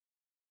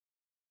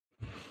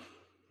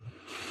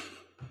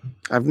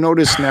I've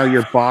noticed now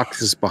your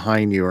boxes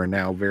behind you are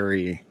now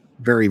very,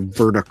 very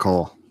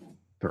vertical.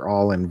 They're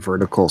all in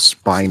vertical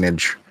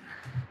spinage.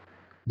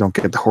 Don't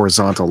get the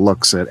horizontal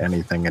looks at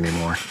anything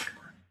anymore.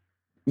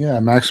 Yeah,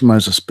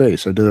 maximize the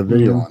space. I did a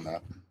video on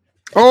that.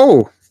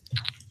 Oh,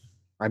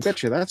 I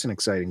bet you that's an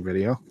exciting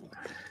video.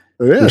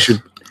 It is.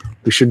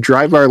 We should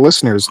drive our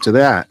listeners to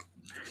that.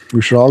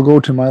 We should all go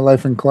to My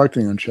Life in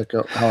Collecting and check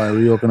out how I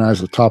reorganize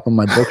the top of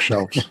my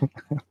bookshelves.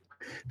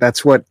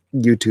 That's what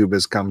YouTube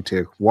has come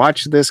to.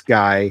 Watch this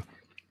guy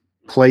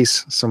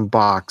place some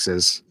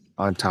boxes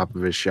on top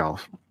of his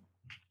shelf.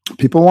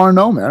 People want to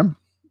know, man.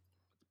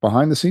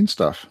 Behind the scenes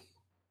stuff.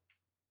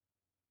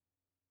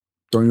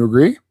 Don't you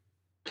agree?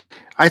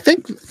 I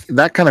think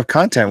that kind of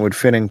content would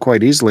fit in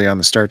quite easily on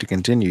the Start to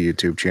Continue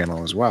YouTube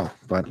channel as well.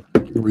 But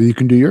you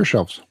can do your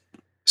shelves.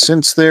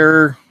 Since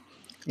there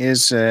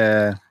is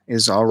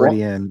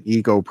already an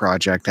ego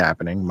project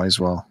happening, might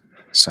as well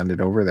send it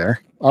over there.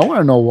 I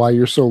want to know why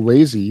you're so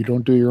lazy. You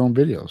don't do your own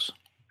videos.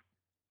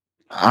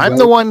 I'm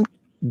the one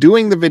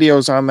doing the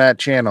videos on that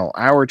channel,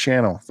 our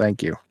channel.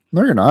 Thank you.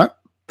 No, you're not.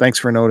 Thanks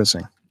for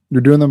noticing.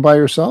 You're doing them by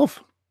yourself?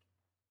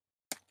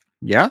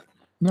 Yeah.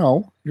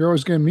 No, you're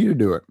always getting me to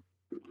do it.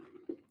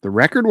 The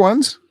record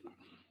ones?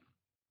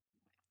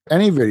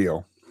 Any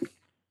video.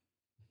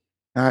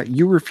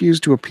 You refuse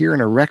to appear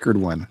in a record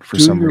one for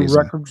some reason. Do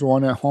your records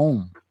one at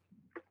home.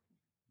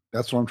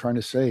 That's what I'm trying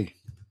to say.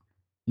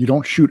 You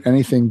don't shoot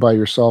anything by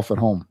yourself at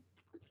home.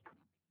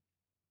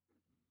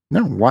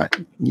 No, what?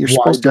 You're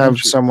supposed to have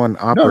someone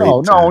operate.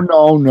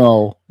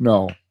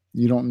 No.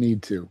 You don't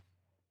need to.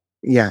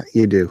 Yeah,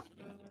 you do.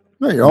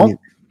 No, you don't.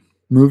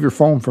 Move your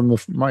phone from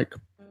the mic.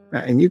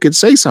 And you could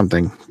say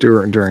something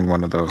during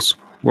one of those.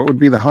 What would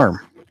be the harm?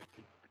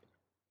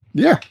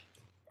 Yeah.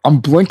 I'm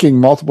blinking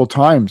multiple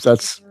times.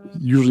 That's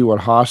usually what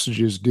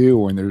hostages do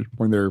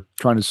when they're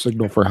trying to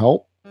signal for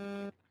help.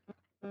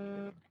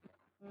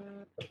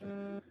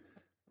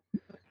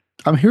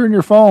 I'm hearing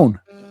your phone.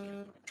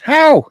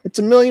 How? It's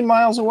 1,000,000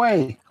 miles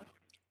away.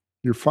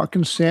 Your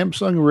fucking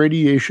Samsung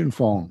radiation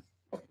phone.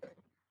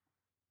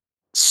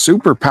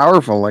 Super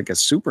powerful, like a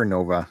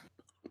supernova.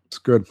 It's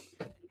good.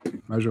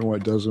 Imagine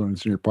what it does when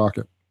it's in your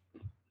pocket.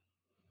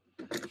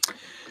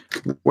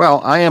 Well,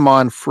 I am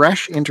on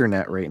fresh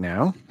internet right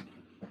now.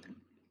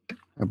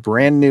 A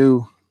brand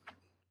new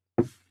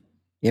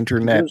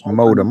internet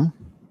modem.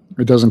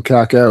 It doesn't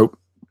cack out.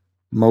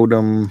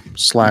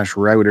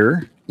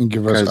 Modem/router. And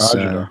give us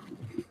agita.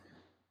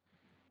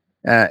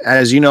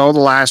 As you know, the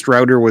last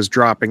router was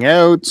dropping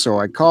out, so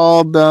I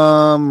called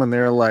them, and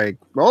they're like,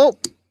 "Oh,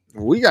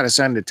 we got to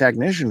send a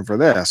technician for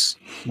this."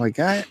 I'm like,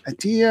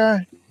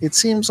 it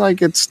seems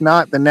like it's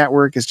not the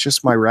network; it's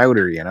just my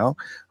router, you know.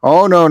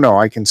 Oh no,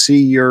 I can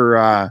see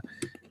your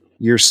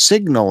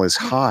signal is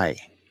high.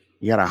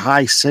 You got a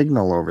high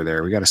signal over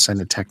there. We got to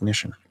send a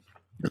technician.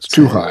 It's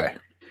too high.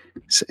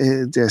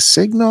 The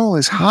signal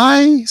is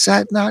high. Is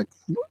that not?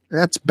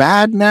 That's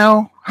bad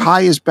now.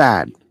 High is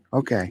bad.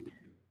 Okay.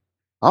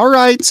 All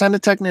right, send a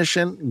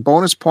technician.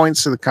 Bonus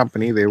points to the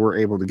company. They were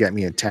able to get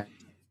me a tech.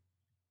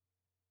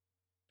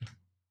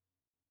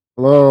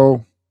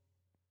 Hello.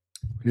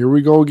 Here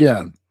we go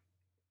again.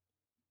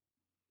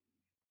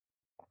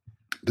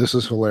 This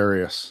is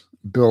hilarious.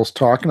 Bill's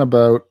talking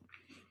about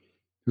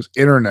his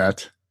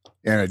internet,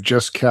 and it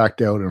just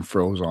cacked out and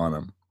froze on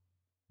him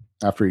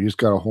after he just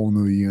got a whole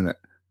new unit.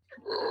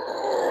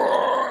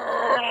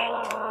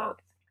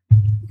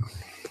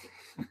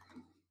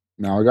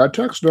 Now I got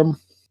to text him.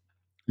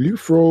 You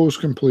froze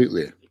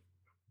completely.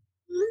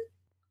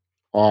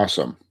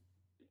 Awesome.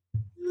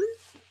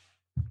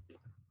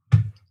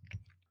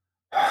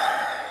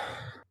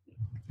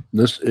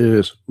 This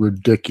is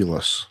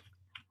ridiculous.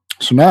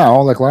 So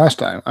now, like last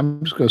time,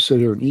 I'm just going to sit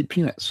here and eat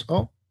peanuts.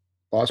 Oh,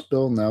 lost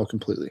Bill now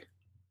completely.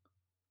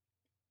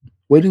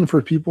 Waiting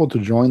for people to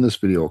join this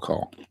video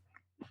call.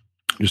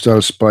 Just out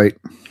of spite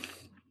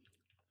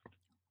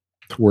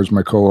towards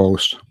my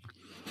co-host.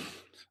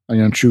 I'm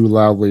going to chew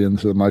loudly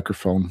into the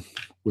microphone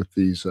with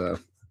these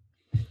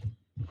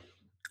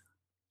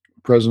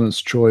President's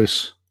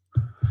Choice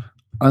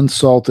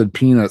unsalted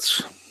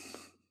peanuts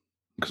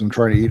because I'm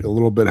trying to eat a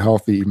little bit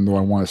healthy even though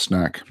I want a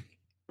snack,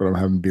 but I'm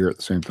having beer at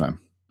the same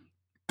time.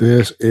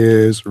 This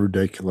is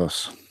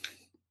ridiculous.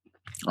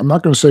 I'm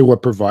not going to say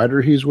what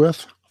provider he's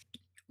with.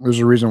 There's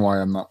a reason why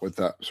I'm not with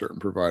that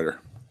certain provider.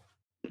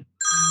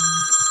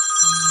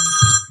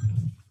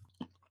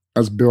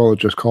 That's Bill that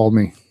just called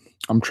me.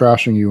 I'm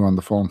trashing you on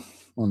the phone,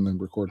 on the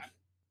record.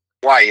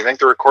 Why? You think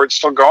the record's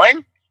still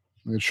going?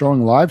 It's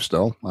showing live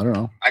still. I don't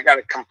know. I got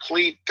a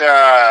complete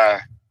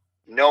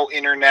no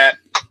internet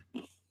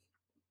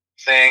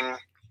thing.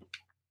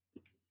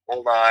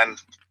 Hold on.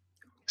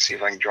 See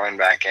if I can join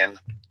back in.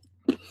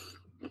 Oh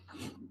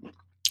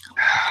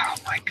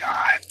my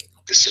God.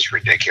 This is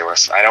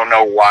ridiculous. I don't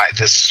know why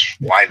this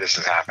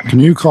is happening. Can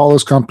you call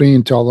this company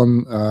and tell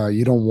them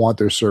you don't want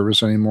their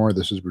service anymore?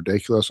 This is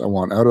ridiculous. I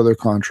want out of their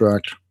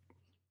contract.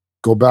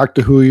 Go back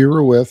to who you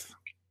were with.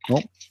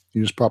 Oh,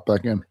 you just popped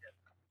back in.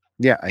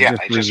 Yeah, I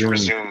just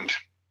resumed.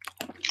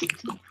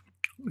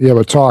 Yeah,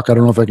 but talk. I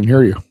don't know if I can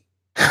hear you.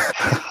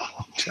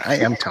 I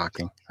am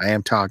talking.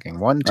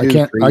 1, 2, I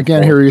can't 3, I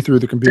can't 4. hear you through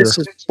the computer. This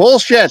is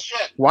bullshit.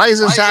 Why is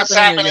this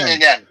happening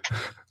again?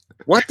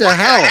 What the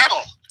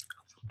hell?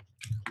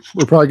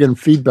 We're probably getting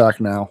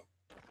feedback now.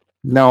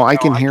 No, I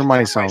can hear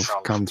myself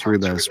come through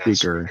the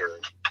speaker.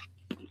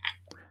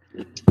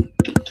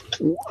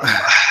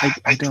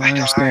 I don't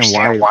understand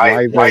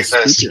why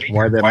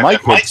the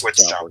mic would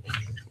stop working.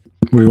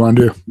 What do you want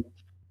to do?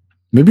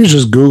 Maybe it's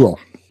just Google.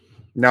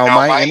 No,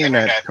 my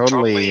internet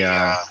totally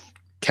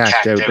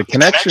cacked out. The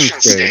connection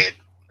stayed,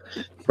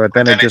 but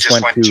then it just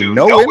went to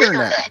no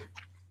internet.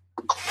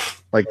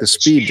 Like the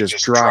speed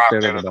just dropped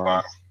out of the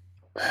bottom.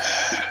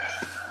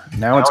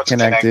 Now it's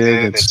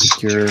connected. It's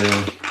secure.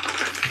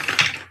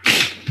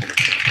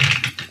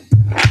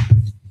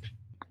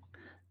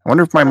 I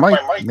wonder if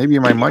maybe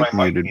my mic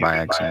muted by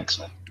accident.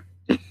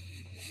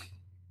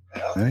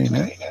 Hey,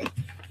 no.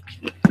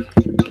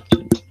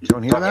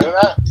 Don't hear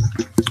that?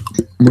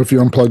 What if you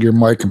unplug your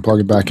mic and plug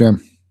it back in?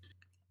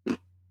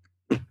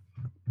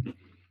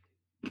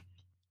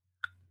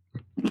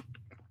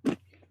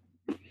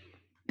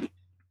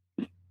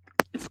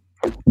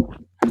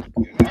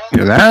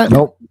 Hear that?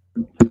 Nope.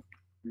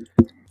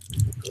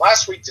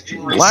 Last week, did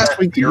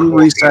you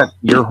reset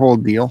your whole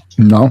deal?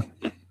 No.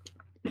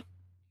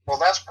 Well,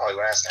 that's probably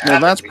what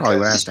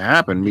has to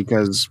happen.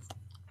 Because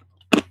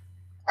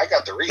I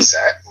got the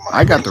reset.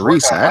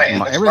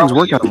 Everything's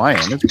working on my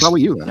end. It's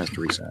probably you that has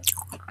to reset.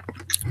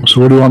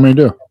 So what do you want me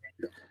to do?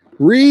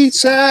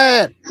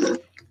 Reset.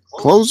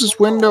 Close this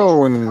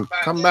window and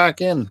come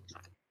back in.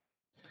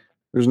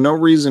 There's no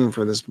reason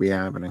for this to be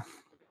happening.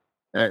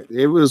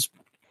 It was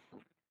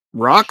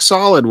rock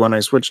solid when I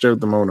switched out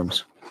the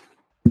modems.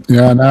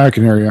 Yeah, now I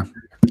can hear you.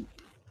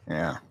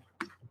 Yeah.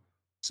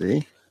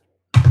 See?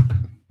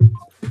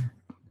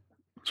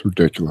 It's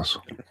ridiculous.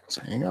 It's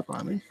hang up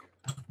on me.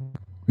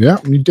 Yeah,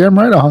 you damn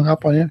right I hung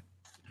up on you.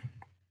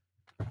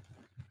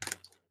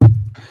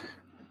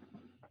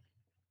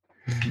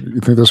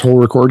 You think this whole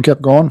record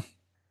kept going?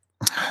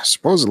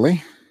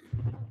 Supposedly.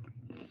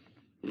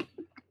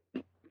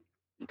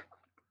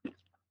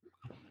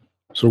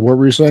 So what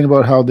were you saying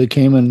about how they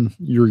came and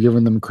you were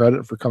giving them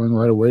credit for coming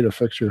right away to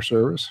fix your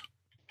service?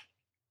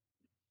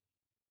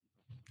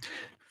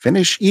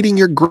 Finish eating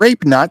your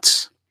grape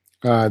nuts.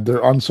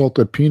 They're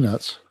unsalted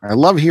peanuts. I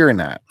love hearing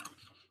that.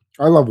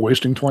 I love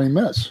wasting 20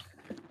 minutes.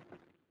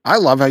 I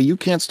love how you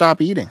can't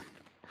stop eating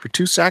for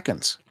 2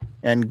 seconds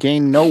and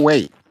gain no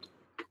weight.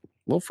 A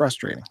little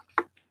frustrating.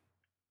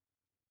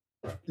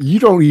 You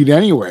don't eat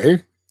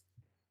anyway.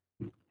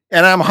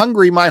 And I'm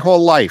hungry my whole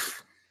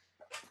life.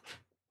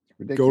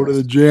 Go to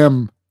the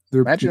gym.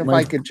 Imagine if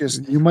I could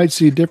just... You might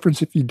see a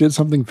difference if you did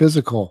something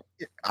physical.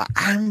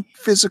 I'm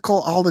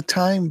physical all the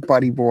time,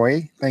 buddy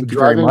boy. Thank you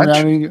very much.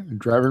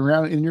 Driving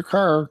around in your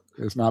car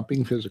is not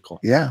being physical.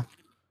 Yeah.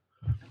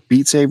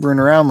 Beat sabering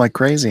around like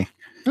crazy.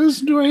 It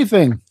doesn't do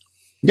anything.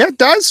 Yeah, it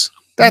does.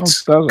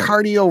 That's No, it doesn't.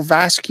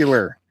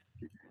 cardiovascular.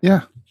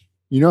 Yeah.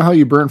 You know how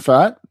you burn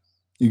fat?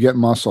 You get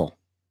muscle.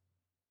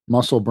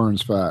 Muscle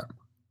burns fat.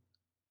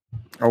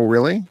 Oh,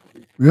 really?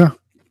 Yeah.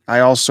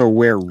 I also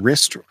wear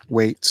wrist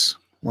weights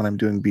when I'm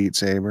doing Beat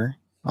Saber.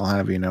 I'll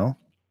have you know.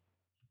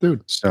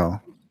 Dude. So,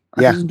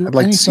 yeah, I'd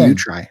like to see you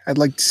try. I'd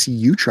like to see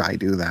you try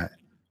do that.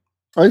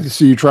 I'd like to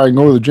see you try and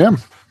go to the gym.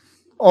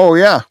 Oh,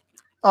 yeah.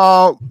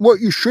 What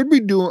you should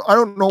be doing, I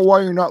don't know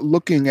why you're not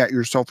looking at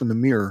yourself in the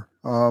mirror.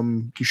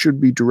 You should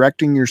be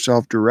directing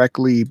yourself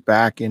directly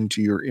back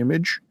into your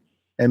image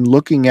and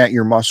looking at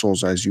your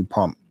muscles as you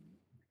pump.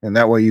 And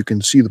that way you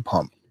can see the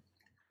pump.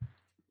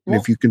 And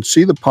if you can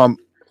see the pump,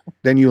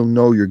 then you'll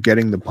know you're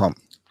getting the pump.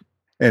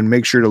 And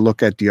make sure to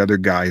look at the other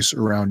guys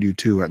around you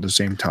too at the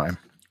same time.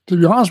 To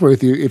be honest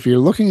with you, if you're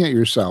looking at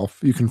yourself,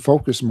 you can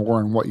focus more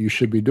on what you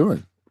should be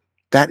doing.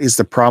 That is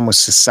the problem with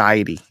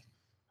society.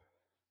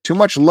 Too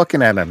much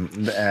looking at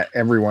them, at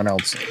everyone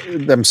else,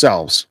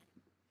 themselves.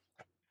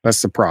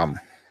 That's the problem.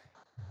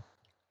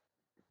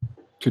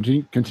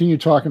 Continue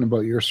talking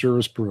about your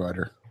service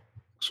provider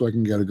so I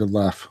can get a good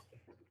laugh.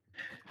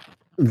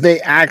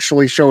 They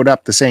actually showed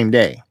up the same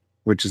day,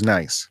 which is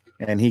nice.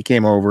 And he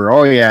came over.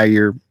 Oh yeah,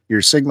 your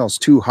signal's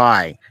too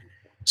high,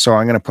 so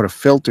I'm going to put a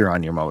filter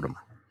on your modem,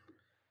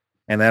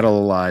 and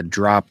that'll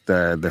drop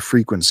the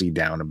frequency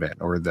down a bit,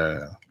 or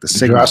the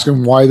signal. Did you ask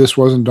him why this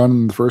wasn't done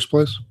in the first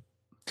place?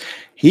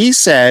 He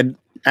said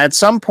at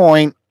some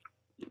point,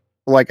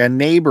 like a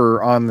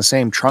neighbor on the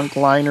same trunk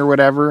line or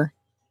whatever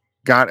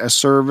got a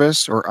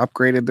service or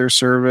upgraded their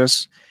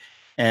service,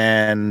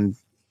 and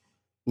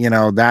you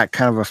know that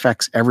kind of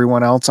affects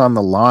everyone else on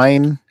the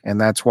line,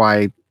 and that's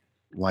why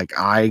like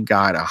I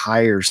got a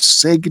higher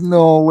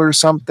signal or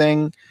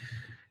something,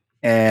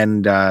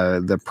 and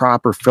the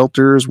proper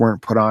filters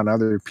weren't put on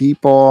other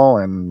people,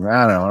 and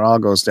I don't know, it all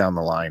goes down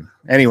the line.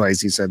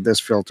 Anyways, he said this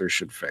filter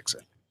should fix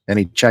it, and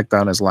he checked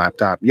on his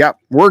laptop. Yep,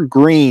 we're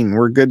green,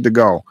 we're good to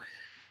go.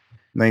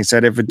 And then he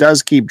said if it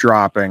does keep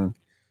dropping,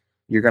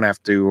 you're gonna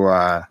have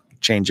to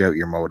change out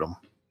your modem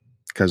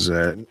because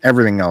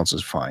everything else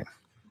is fine.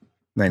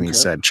 And then he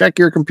said, check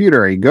your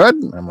computer, are you good?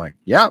 I'm like,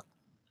 yep,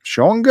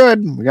 showing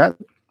good. We got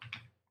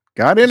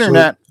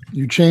internet.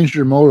 You changed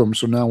your modem,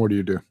 so now what do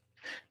you do?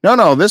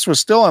 No, this was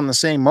still on the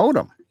same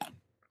modem.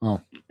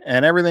 Oh.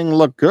 And everything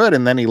looked good,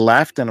 and then he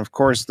left, and of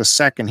course, the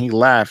second he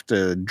left,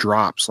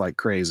 drops like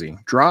crazy.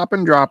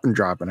 Dropping. I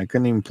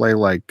couldn't even play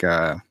like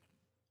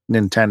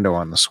Nintendo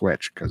on the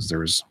Switch because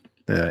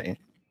the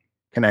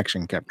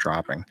connection kept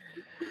dropping.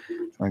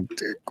 Like,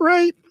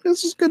 great,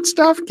 this is good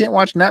stuff. Can't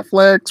watch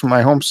Netflix.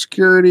 My home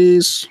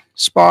security's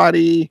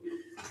spotty.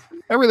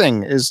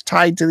 Everything is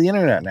tied to the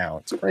internet now.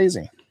 It's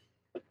crazy.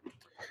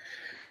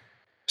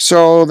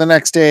 So the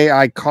next day,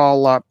 I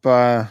call up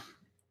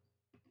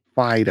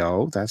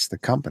Fido, that's the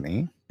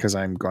company, because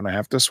I'm going to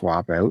have to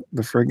swap out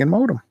the friggin'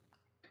 modem.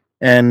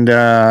 And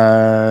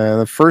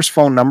the first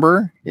phone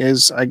number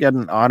is, I get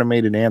an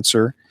automated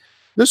answer.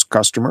 This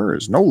customer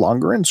is no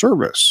longer in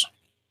service.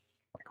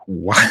 Like,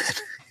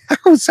 what?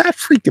 How is that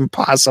freaking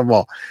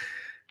possible?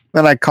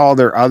 Then I call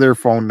their other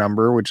phone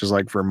number, which is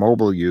like for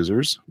mobile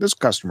users. This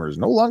customer is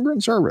no longer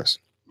in service.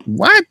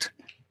 What?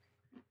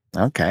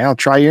 Okay, I'll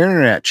try your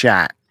internet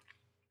chat.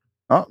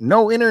 Oh,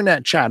 no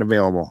internet chat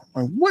available.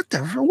 Like,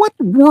 what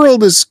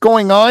world is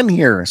going on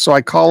here? So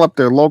I call up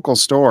their local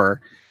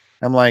store.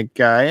 I'm like,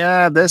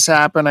 yeah, this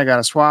happened. I got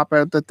to swap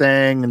out the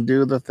thing and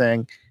do the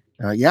thing.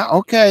 Yeah,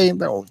 okay.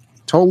 They'll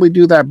totally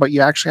do that. But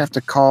you actually have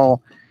to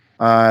call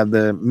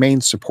the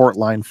main support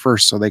line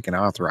first so they can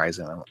authorize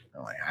it.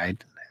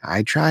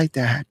 I tried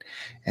that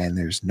and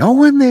there's no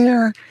one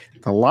there.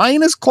 The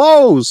line is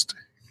closed.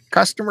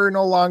 Customer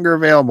no longer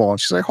available. And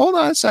she's like, hold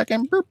on a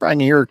second. I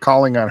can hear her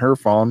calling on her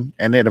phone.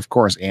 And it, of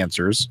course,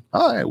 answers.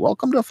 Hi,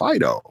 welcome to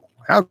Fido.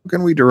 How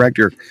can we direct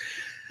your...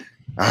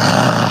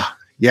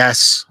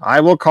 Yes,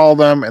 I will call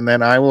them and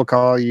then I will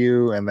call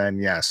you. And then,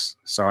 yes.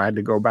 So I had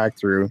to go back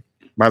through.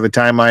 By the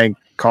time I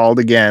called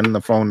again,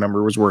 the phone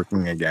number was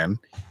working again.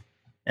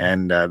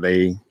 And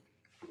they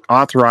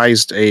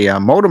authorized a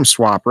modem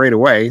swap right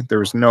away. There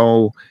was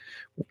no,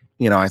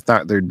 I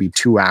thought there'd be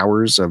 2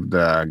 hours of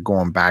the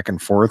going back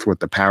and forth with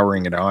the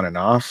powering it on and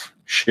off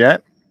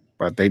shit.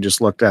 But they just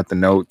looked at the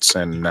notes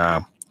and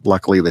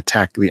luckily the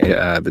tech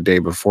the day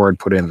before had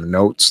put in the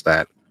notes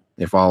that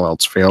if all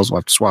else fails, we'll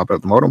have to swap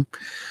out the modem.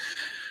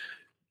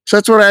 So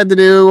that's what I had to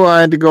do.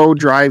 I had to go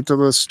drive to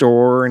the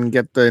store and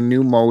get the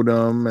new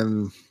modem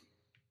and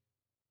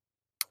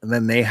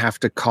then they have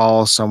to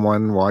call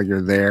someone while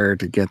you're there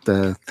to get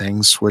the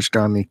thing switched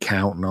on the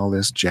account and all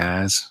this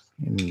jazz.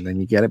 And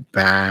then you get it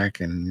back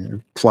and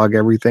you plug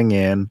everything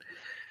in.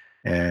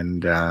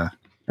 And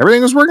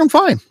everything was working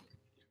fine.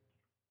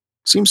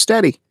 Seems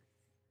steady.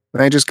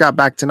 And I just got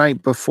back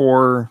tonight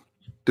before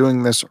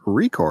doing this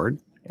record.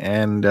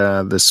 And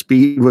the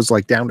speed was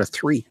like down to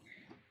 3.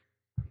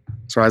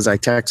 So as I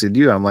texted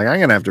you, I'm like, I'm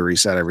going to have to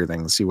reset everything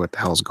and see what the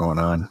hell's going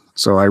on.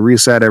 So I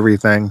reset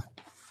everything.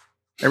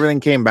 Everything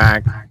came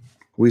back.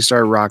 We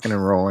started rocking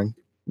and rolling.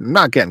 I'm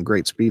not getting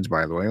great speeds,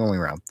 by the way, only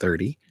around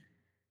 30.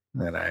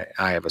 And I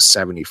have a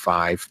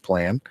 75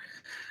 plan.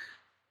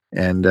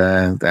 And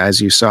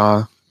as you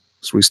saw,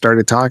 as we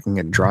started talking,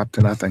 it dropped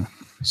to nothing.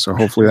 So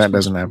hopefully that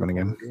doesn't happen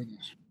again.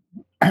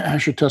 I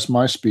should test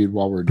my speed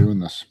while we're doing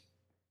this.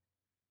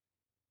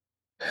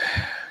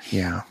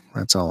 Yeah,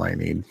 that's all I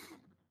need.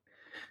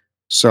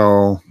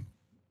 So,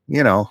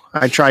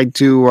 I tried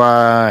to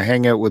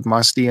hang out with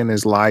Musty in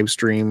his live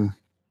stream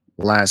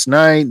last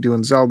night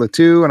doing Zelda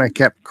 2, and I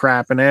kept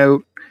crapping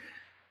out.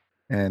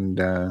 And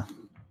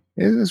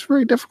it's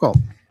very difficult.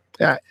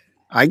 Yeah,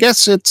 I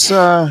guess it's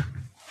that's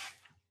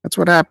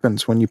what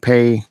happens when you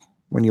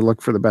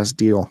look for the best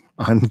deal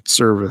on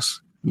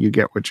service. You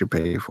get what you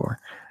pay for.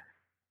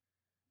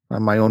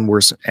 I'm my own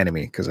worst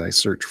enemy because I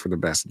search for the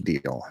best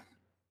deal.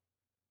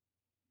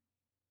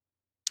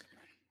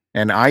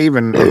 And I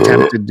even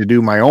attempted to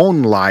do my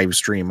own live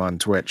stream on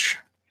Twitch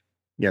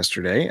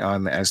yesterday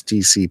on the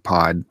STC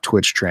Pod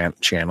Twitch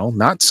channel.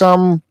 Not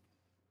some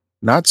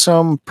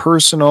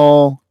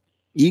personal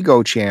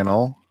ego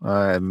channel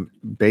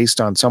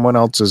based on someone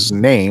else's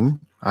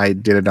name. I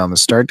did it on the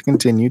Start to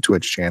Continue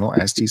Twitch channel,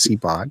 STC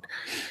Pod.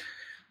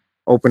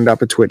 Opened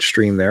up a Twitch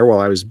stream there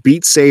while I was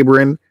Beat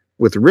Sabering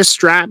with wrist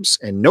straps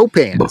and no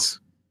pants.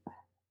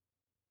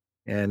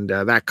 And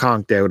that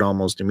conked out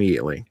almost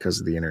immediately because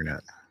of the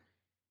internet.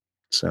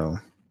 So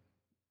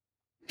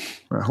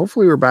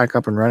hopefully we're back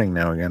up and running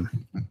now again.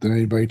 Did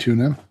anybody tune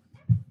in?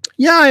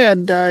 Yeah, I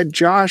had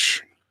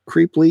Josh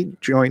Creeply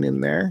join in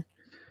there.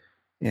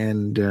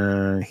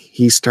 And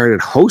he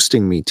started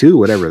hosting me too,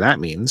 whatever that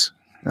means.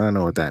 I don't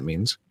know what that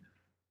means.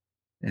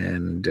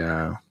 And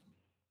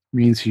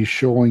means he's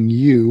showing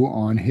you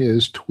on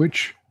his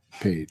Twitch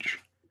page.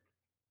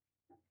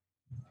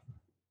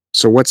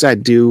 So what's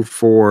that do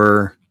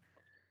for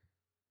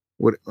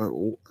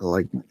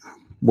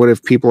what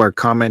if people are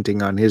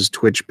commenting on his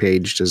Twitch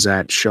page? Does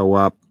that show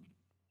up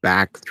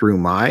back through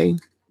my?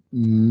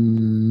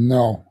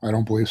 No, I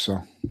don't believe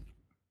so.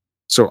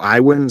 So I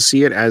wouldn't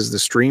see it as the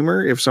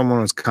streamer if someone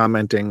was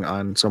commenting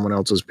on someone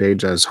else's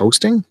page as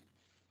hosting?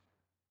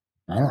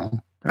 I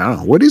don't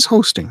know. What is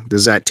hosting?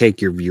 Does that take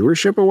your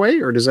viewership away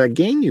or does that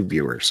gain you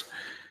viewers?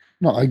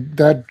 No,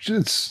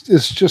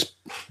 it's just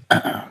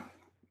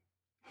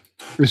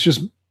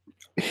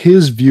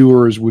his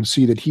viewers would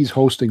see that he's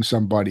hosting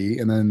somebody,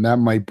 and then that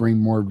might bring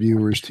more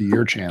viewers to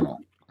your channel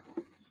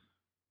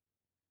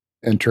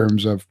in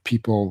terms of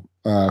people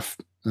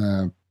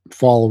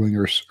following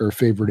or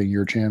favoriting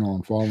your channel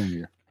and following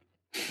you.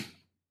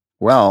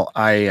 Well,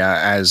 I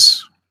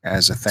as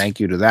a thank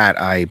you to that,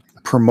 I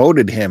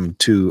promoted him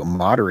to a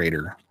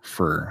moderator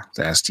for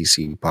the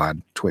STC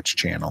Pod Twitch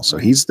channel. So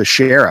he's the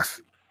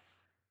sheriff.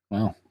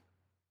 Wow.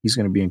 He's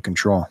going to be in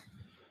control.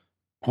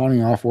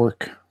 Pawning off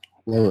work.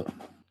 Love it.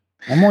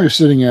 I'm only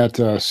sitting at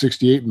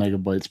 68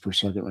 megabytes per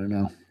second right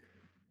now.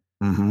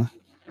 Mm-hmm.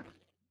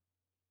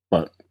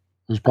 But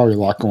there's probably a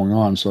lot going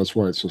on, so that's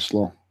why it's so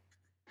slow.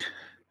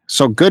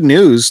 So good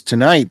news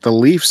tonight. The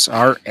Leafs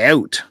are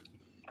out.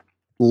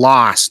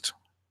 Lost.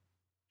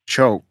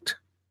 Choked.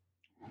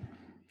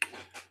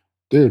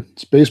 Dude,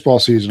 it's baseball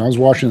season. I was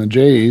watching the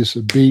Jays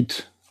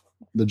beat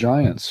the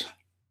Giants.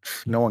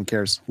 No one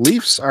cares.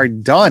 Leafs are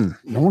done.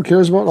 No one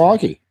cares about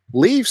hockey.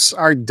 Leafs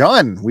are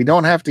done. We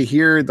don't have to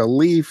hear the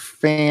Leaf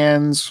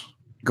fans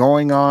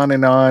going on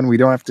and on. We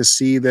don't have to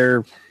see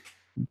their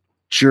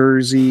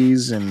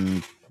jerseys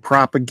and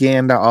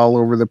propaganda all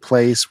over the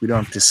place. We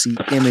don't have to see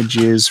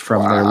images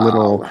from their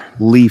little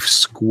Leaf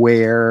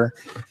square.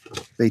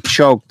 They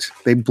choked.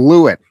 They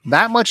blew it.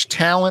 That much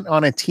talent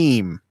on a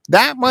team.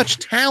 That much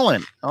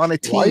talent on a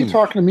team. Why are you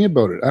talking to me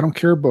about it? I don't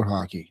care about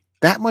hockey.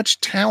 That much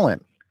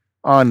talent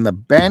on the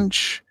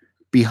bench,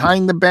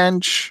 behind the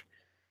bench,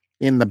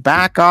 in the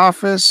back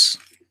office,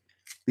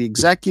 the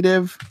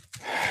executive.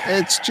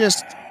 It's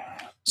just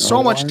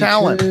so much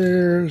talent.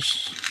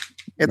 Cares.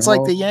 It's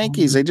like the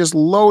Yankees. They just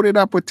load it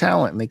up with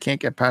talent and they can't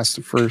get past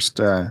the first.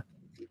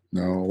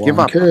 No give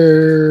one up.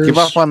 cares. Give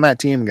up on that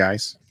team,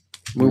 guys.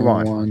 Move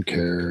on. No one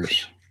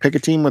cares. Pick a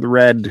team with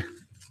red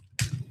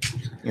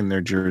in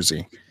their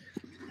jersey,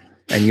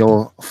 and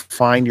you'll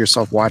find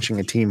yourself watching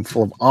a team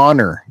full of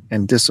honor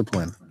and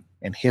discipline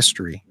and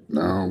history.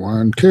 No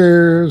one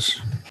cares.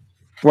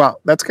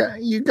 Well,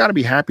 you got to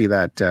be happy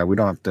that we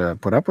don't have to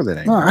put up with it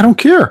anymore. No, I don't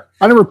care.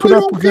 I never put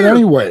up with it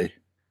anyway.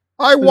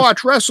 I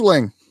watch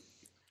wrestling.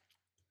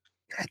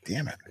 God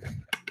damn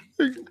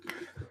it.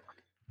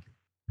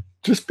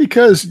 Just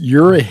because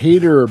you're a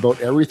hater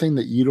about everything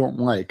that you don't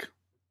like,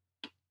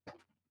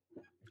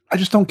 I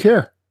just don't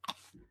care.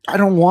 I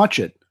don't watch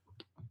it.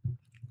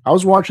 I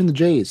was watching the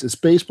Jays. It's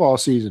baseball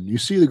season. You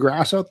see the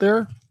grass out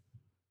there?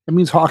 That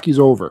means hockey's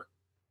over.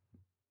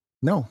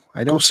 No,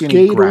 I don't see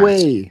skate any grass.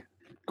 away.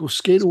 Go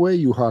skate away,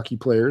 you hockey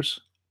players.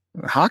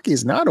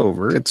 Hockey's not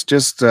over. It's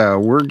just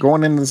we're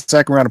going into the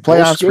second round of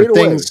playoffs where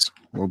things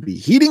will be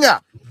heating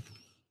up.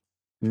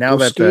 Now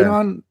that skate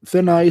on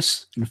thin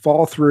ice and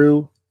fall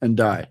through and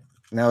die.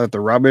 Now that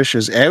the rubbish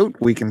is out,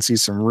 we can see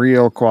some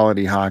real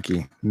quality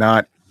hockey.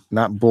 Not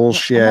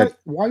bullshit.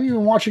 Why are you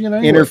even watching it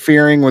anyway?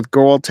 Interfering with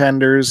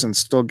goaltenders and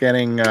still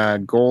getting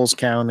goals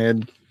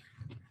counted.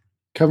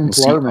 Kevin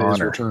Pillar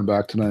is returning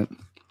back tonight.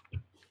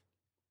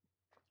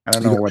 I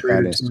don't know what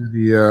that is.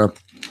 The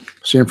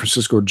San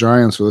Francisco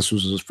Giants, so this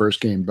was his first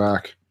game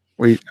back.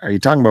 Wait, are you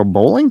talking about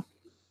bowling?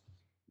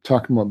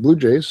 Talking about Blue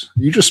Jays.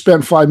 You just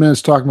spent 5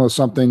 minutes talking about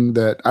something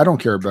that I don't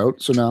care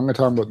about, so now I'm going to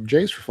talk about the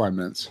Jays for 5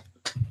 minutes.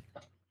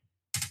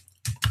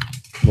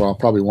 Well,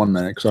 probably 1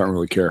 minute because I don't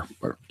really care.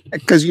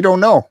 Because you don't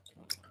know.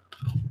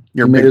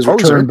 You're made his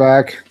return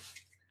back.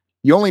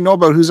 You only know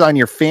about who's on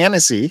your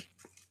fantasy.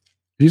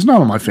 He's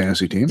not on my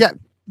fantasy team. Yeah,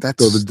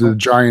 that's so the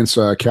Giants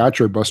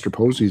catcher Buster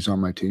Posey's on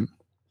my team.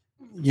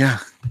 Yeah,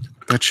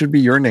 that should be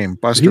your name,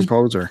 Buster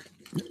Poser.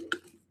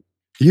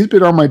 He's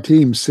been on my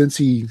team since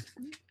he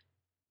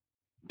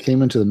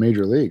came into the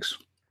major leagues.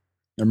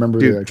 I remember.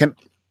 Dude,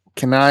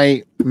 can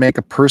I make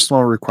a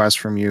personal request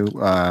from you,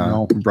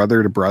 no.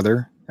 brother to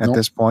brother? At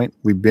this point,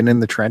 we've been in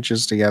the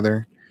trenches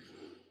together.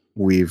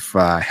 We've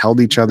held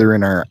each other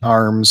in our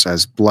arms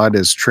as blood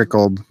has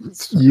trickled.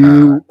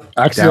 You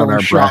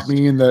accidentally shot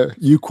me in the.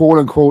 You quote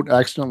unquote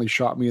accidentally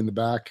shot me in the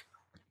back.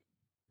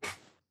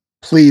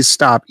 Please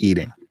stop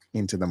eating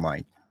into the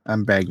mic.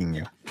 I'm begging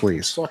you,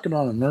 please. Sucking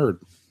on a nerd.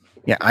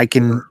 Yeah, I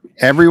can.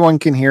 Everyone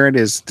can hear it.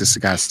 Is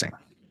disgusting.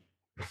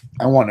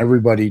 I want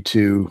everybody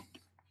to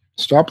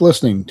stop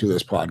listening to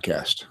this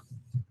podcast.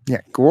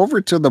 Yeah, go over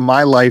to the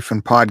My Life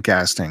and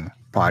Podcasting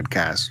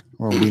podcast.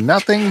 Will be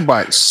nothing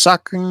but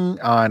sucking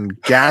on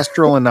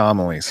gastro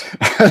anomalies.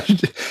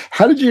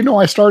 How did you know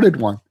I started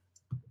one?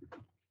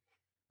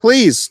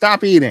 Please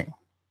stop eating.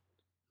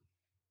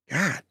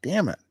 God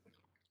damn it.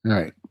 All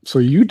right. So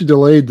you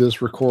delayed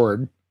this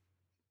record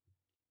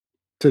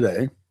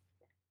today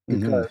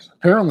because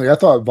apparently I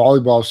thought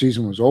volleyball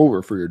season was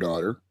over for your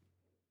daughter.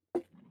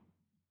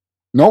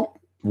 Nope.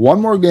 One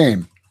more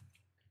game.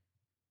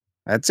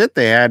 That's it.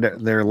 They had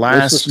their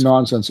last. What's this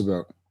nonsense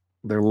about?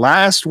 Their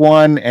last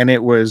one, and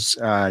it was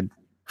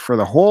for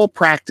the whole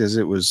practice.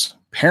 It was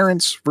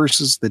parents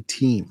versus the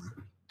team.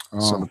 Oh.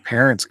 So the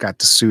parents got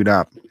to suit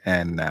up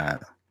and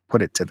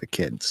put it to the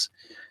kids,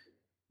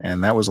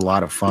 and that was a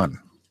lot of fun.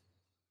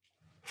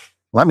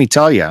 Let me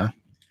tell you,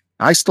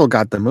 I still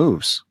got the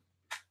moves.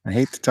 I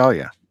hate to tell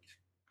you,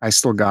 I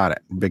still got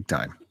it big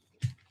time.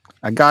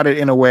 I got it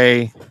in a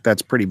way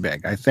that's pretty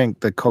big. I think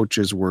the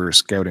coaches were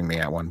scouting me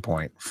at one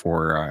point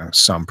for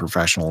some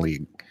professional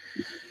league.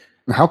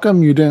 How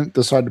come you didn't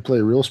decide to play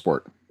a real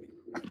sport?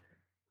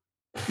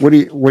 What do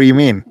you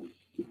mean?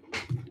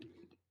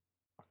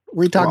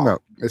 What are you talking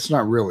about? It's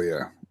not really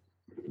a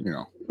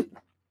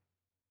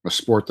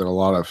sport that a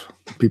lot of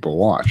people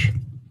watch.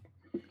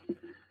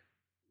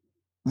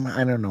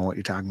 I don't know what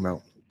you're talking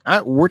about.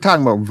 We're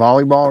talking about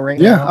volleyball right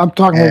now. Yeah, I'm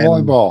talking about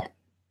volleyball.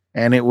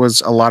 And it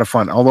was a lot of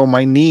fun. Although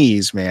my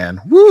knees, man,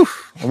 woo!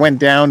 I went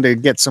down to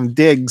get some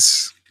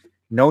digs.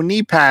 No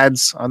knee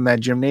pads on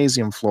that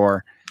gymnasium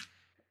floor.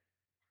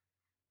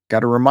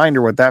 Got a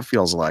reminder what that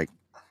feels like.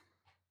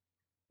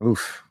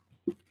 Oof.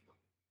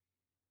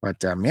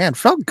 But man,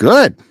 felt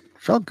good.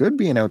 Felt good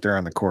being out there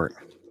on the court.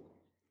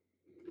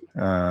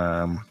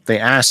 They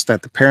asked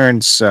that the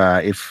parents,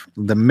 if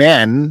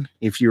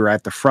you were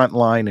at the front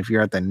line, if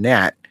you're at the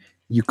net,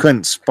 you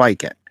couldn't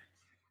spike it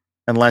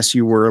unless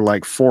you were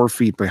like 4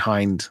 feet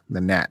behind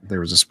the net. There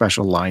was a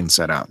special line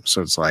set up.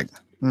 So it's like,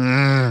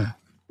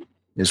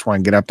 just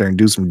want to get up there and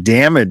do some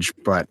damage,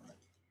 but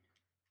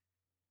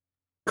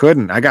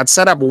couldn't. I got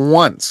set up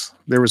once.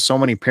 There was so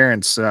many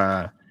parents,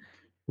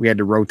 we had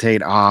to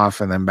rotate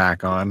off and then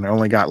back on. I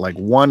only got like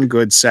one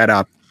good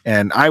setup,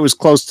 and I was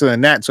close to the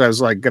net, so I was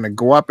like going to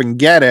go up and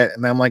get it,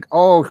 and I'm like,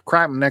 oh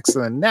crap, I'm next to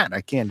the net.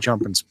 I can't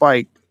jump and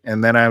spike.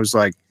 And then I was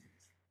like,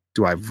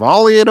 do I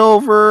volley it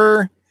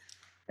over?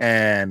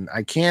 And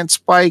I can't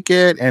spike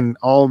it. And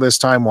all this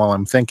time while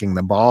I'm thinking,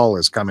 the ball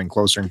is coming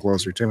closer and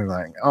closer to me,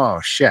 like, oh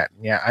shit.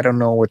 Yeah, I don't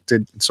know what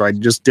to. So I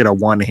just did a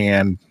one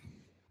hand,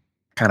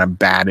 kind of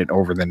bat it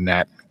over the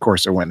net. Of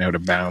course, it went out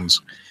of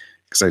bounds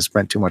because I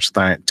spent too much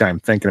time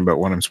thinking about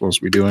what I'm supposed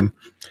to be doing.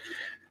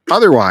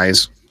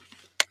 Otherwise,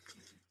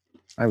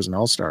 I was an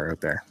all-star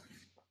out there.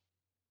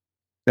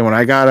 Then when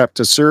I got up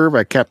to serve,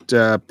 I kept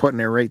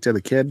putting it right to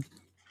the kid.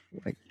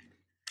 Like,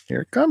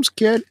 here it comes,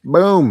 kid.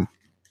 Boom.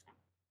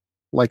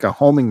 Like a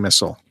homing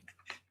missile.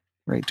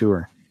 Right to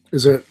her.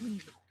 Is it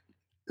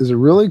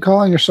really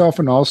calling yourself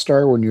an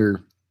all-star when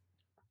you're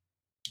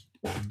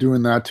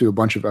doing that to a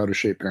bunch of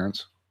out-of-shape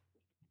parents?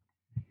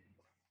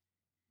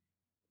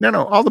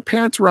 No. All the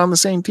parents were on the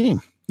same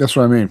team. That's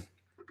what I mean.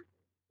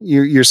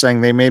 You're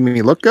saying they made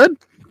me look good?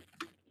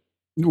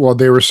 Well,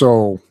 they were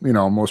so,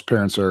 most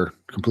parents are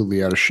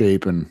completely out of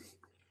shape and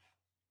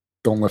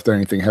don't lift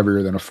anything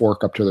heavier than a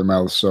fork up to their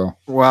mouth. So,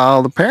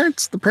 well, the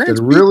parents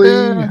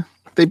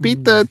they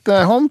beat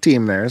the home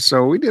team there,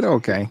 so we did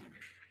okay.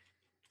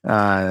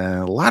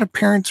 A lot of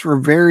parents were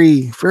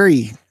very,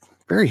 very,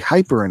 very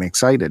hyper and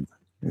excited.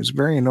 It was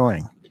very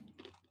annoying.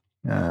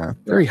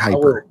 Very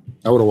hyper.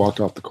 I would have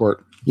walked off the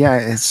court. Yeah,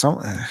 it's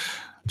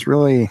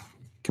really.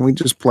 Can we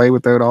just play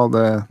without all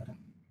the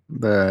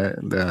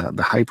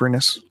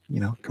hyperness?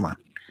 Come on.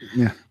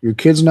 Yeah, your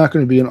kid's not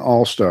going to be an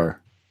all-star.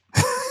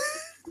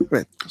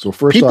 So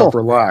first off,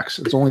 relax.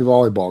 It's only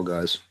volleyball,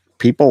 guys.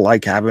 People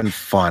like having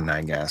fun,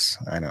 I guess.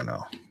 I don't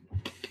know.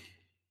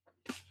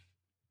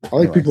 I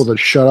like people that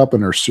shut up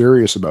and are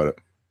serious about it.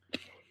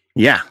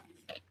 Yeah,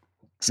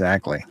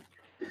 exactly.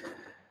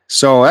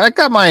 So I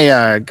got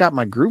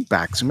my group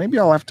back. So maybe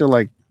I'll have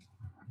to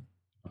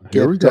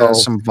get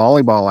some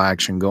volleyball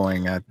action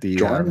going at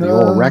the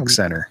old rec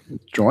center.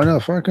 Join a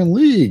fucking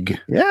league.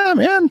 Yeah,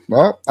 man.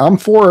 Well, I'm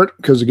for it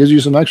because it gives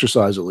you some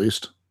exercise at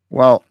least.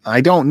 Well,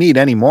 I don't need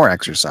any more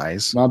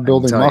exercise. Not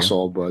building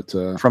muscle, but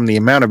from the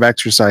amount of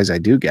exercise I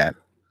do get,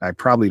 I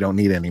probably don't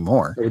need any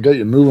more. It'll get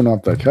you moving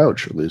off that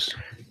couch at least.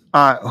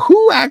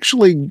 Who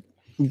actually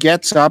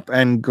gets up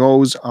and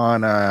goes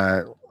on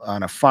a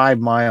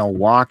 5-mile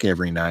walk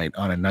every night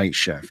on a night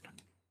shift?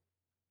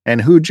 And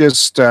who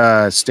just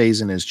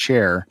stays in his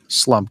chair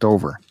slumped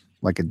over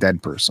like a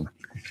dead person?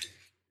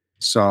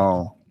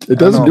 So it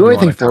doesn't do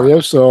anything for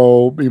you,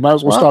 so you might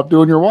as well stop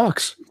doing your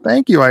walks.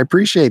 Thank you. I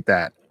appreciate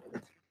that.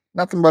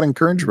 Nothing but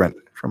encouragement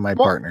from my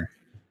partner.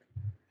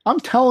 I'm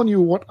telling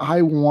you what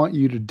I want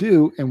you to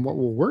do and what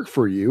will work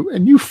for you,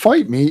 and you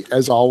fight me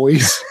as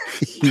always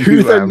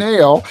to the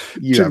nail.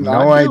 You have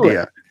no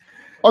idea.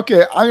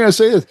 Okay, I'm going to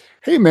say this.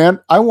 Hey, man,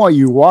 I want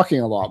you walking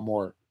a lot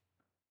more.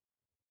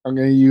 I'm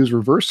going to use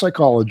reverse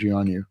psychology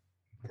on you.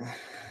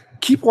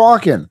 Keep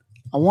walking.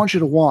 I want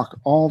you to walk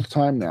all the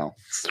time now.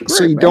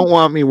 So you don't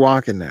want me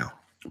walking now?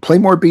 Play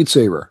more Beat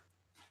Saber.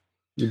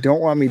 You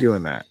don't want me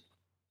doing that?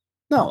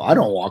 No, I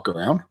don't walk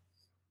around.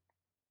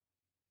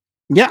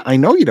 Yeah, I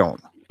know you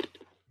don't.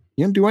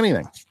 You don't do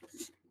anything.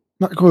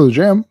 Not go to the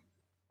gym.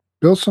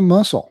 Build some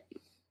muscle.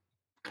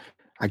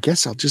 I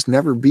guess I'll just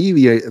never be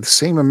the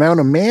same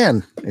amount of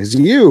man as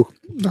you.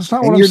 That's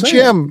not what I'm saying.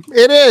 Gym.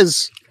 It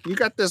is. You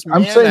got this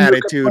man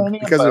attitude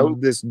because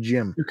of this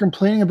gym. You're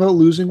complaining about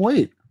losing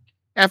weight.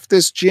 F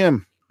this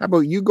gym. How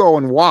about you go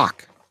and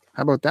walk?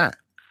 How about that?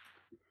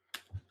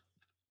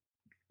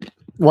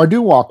 Well, I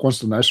do walk once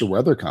the nicer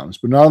weather comes,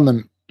 but not on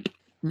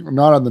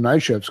the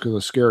night shifts because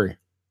it's scary.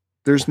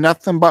 There's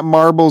nothing but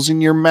marbles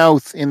in your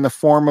mouth in the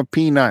form of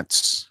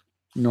peanuts.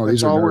 No,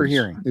 that's all we're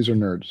hearing. These are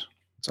nerds.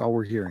 That's all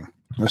we're hearing.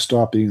 I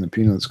stopped eating the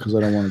peanuts because I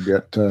don't want to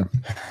get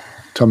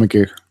tummy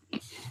ache.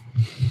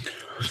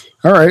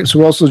 All right. So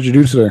what else did you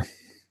do today?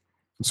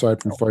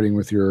 Aside from fighting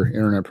with your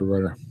internet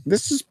provider.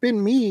 This has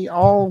been me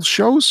all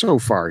show so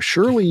far.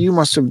 Surely you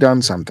must have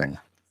done something.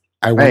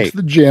 I went to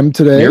the gym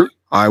today.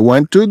 I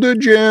went to the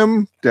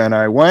gym, then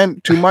I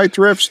went to my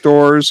thrift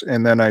stores,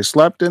 and then I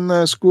slept in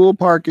the school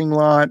parking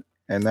lot,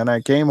 and then I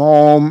came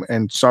home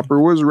and supper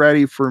was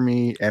ready for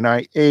me, and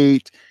I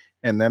ate,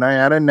 and then I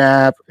had a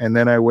nap, and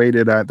then I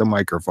waited at the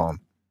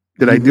microphone.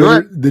 Did I do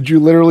it? Did you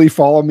literally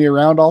follow me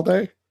around all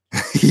day?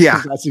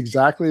 Yeah. That's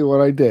exactly what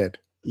I did.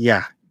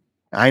 Yeah,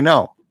 I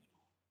know.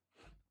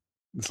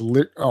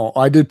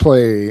 I did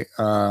play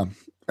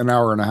an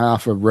hour and a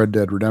half of Red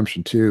Dead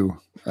Redemption 2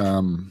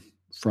 from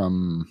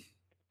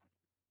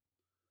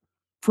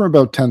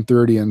about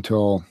 10:30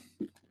 until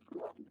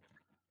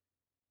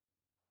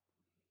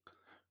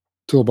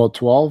about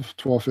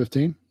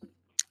 12:15.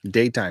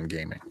 Daytime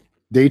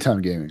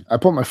gaming. I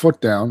put my foot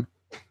down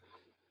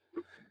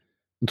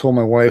and told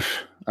my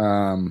wife,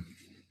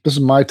 this is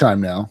my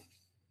time now.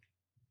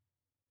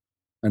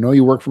 I know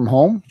you work from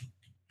home,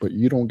 but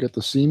you don't get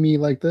to see me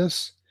like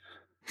this.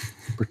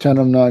 Pretend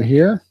I'm not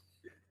here.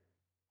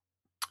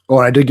 Oh,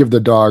 and I did give the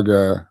dog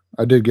a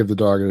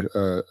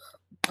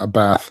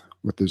bath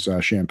with his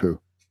shampoo.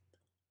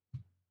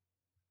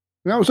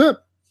 And that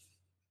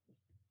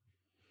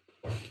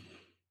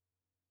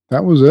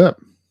was it.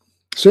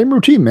 Same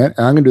routine, man.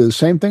 And I'm gonna do the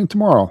same thing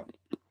tomorrow.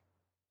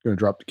 Gonna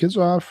drop the kids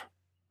off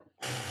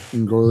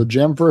and go to the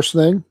gym first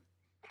thing.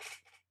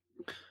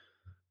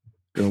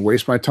 Gonna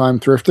waste my time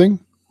thrifting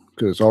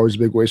because it's always a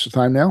big waste of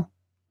time now.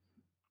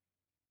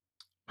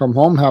 Come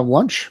home, have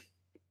lunch.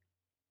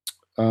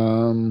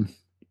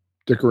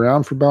 Stick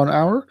around for about an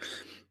hour.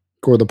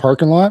 Go to the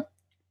parking lot.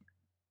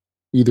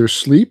 Either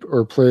sleep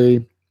or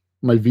play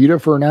my Vita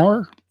for an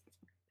hour.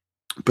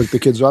 Pick the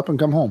kids up and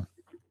come home.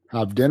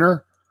 Have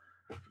dinner.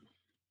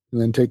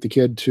 And then take the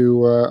kid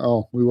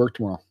to, we work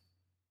tomorrow.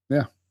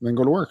 Yeah, and then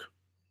go to work.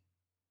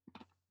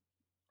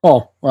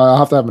 Oh, I'll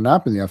have to have a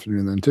nap in the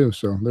afternoon then too.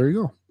 So there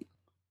you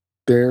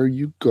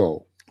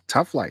go.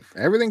 Tough life.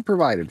 Everything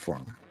provided for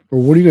them.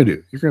 Well, what are you going to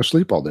do? You're going to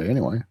sleep all day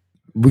anyway.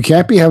 We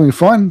can't be having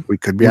fun. We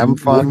could be having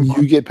fun. When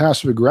you get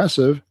passive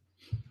aggressive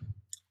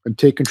and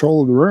take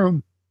control of the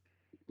room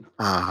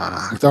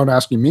without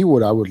asking me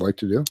what I would like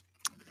to do.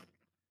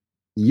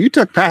 You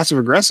took passive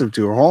aggressive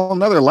to a whole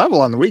nother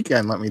level on the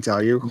weekend, let me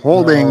tell you.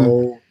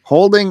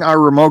 Holding our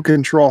remote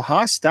control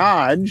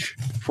hostage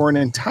for an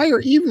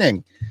entire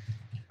evening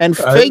and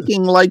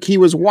faking like he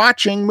was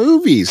watching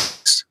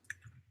movies.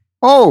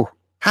 Oh,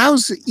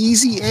 how's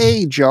Easy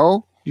A,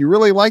 Joe? You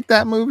really like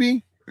that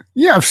movie?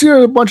 Yeah, I've seen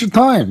it a bunch of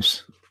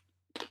times.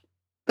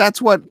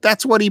 That's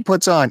what he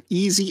puts on.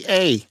 Easy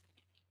A.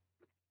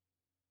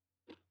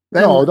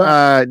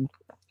 Then,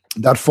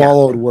 that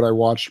followed what I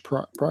watched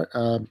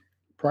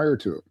prior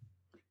to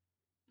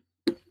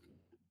it.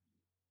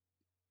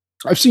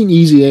 I've seen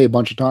Easy A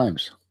bunch of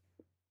times.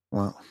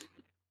 Well,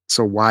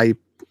 so why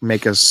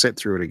make us sit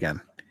through it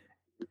again?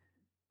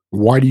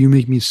 Why do you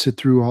make me sit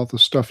through all the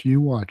stuff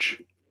you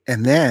watch?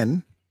 And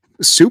then,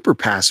 super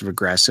passive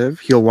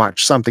aggressive, he'll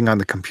watch something on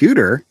the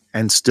computer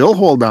and still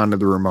hold on to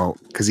the remote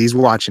because he's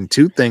watching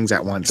two things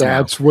at once.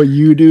 That's what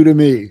you do to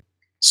me.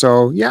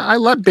 So yeah, I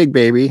let Big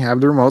Baby have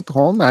the remote the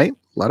whole night.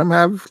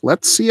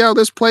 Let's see how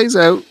this plays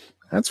out.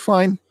 That's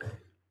fine.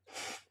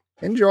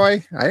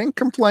 Enjoy. I didn't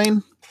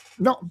complain.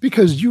 No,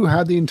 because you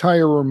had the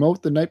entire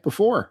remote the night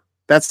before.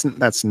 That's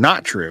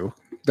not true.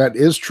 That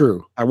is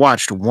true. I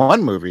watched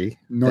one movie.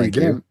 No, you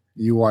didn't.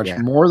 You watched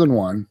more than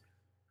one.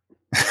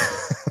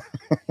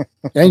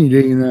 And you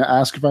didn't even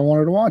ask if I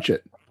wanted to watch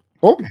it.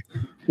 Oh,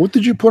 what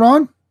did you put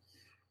on?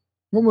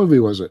 What movie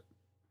was it?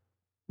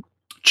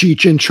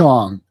 Cheech and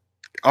Chong.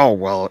 Oh,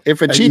 well,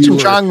 if a Cheech and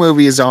Chong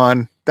movie is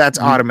on, that's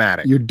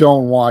automatic. You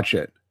don't watch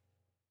it.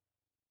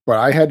 But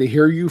I had to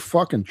hear you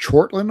fucking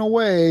chortling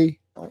away.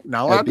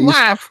 Not allowed to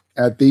laugh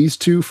at these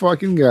two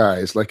fucking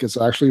guys like it's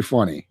actually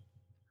funny.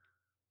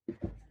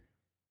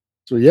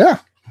 So yeah,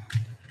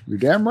 you're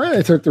damn right.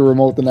 I took the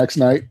remote the next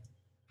night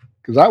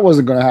because that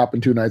wasn't going to happen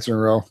 2 nights in a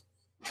row.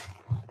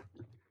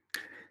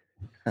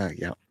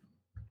 Yeah,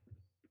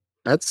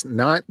 that's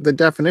not the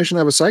definition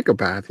of a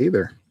psychopath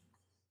either.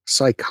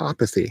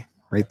 Psychopathy,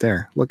 right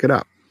there. Look it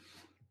up.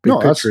 Big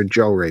picture of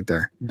Joe right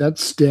there.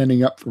 That's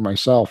standing up for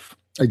myself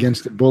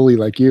against a bully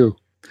like you.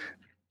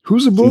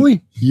 Who's a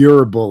bully?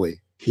 You're a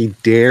bully. He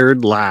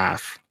dared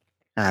laugh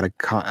at a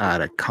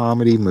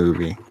comedy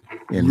movie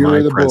in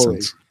my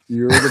presence.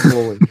 You're the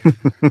bully.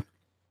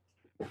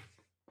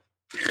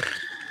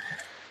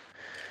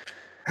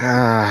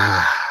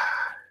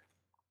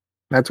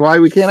 That's why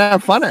we can't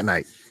have fun at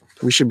night.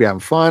 We should be having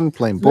fun,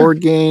 playing board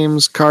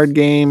games, card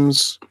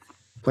games,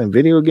 playing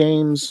video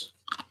games.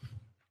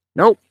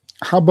 Nope.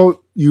 How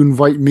about you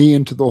invite me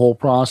into the whole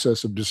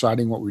process of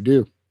deciding what we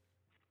do?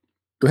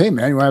 Go, hey,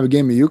 man, you want to have a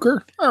game of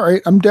euchre? All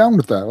right, I'm down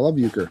with that. I love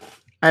euchre.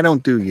 I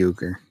don't do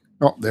euchre.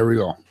 Oh, there we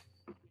go.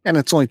 And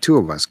it's only 2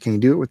 of us. Can you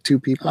do it with 2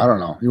 people? I don't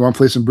know. You want to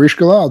play some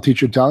Briscola? I'll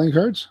teach you Italian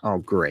cards. Oh,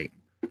 great.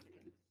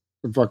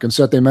 Fucking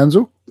Sette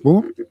Mezzo.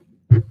 Boom.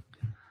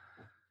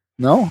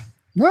 No,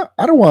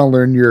 I don't want to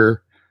learn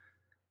your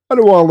I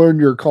don't want to learn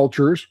your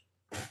cultures.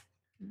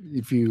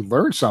 If you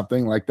learn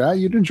something like that,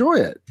 you'd enjoy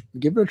it.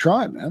 Give it a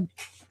try, man.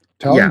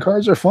 Italian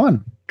cards are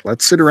fun.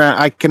 Let's sit around.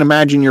 I can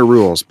imagine your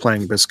rules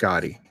playing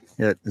Biscotti.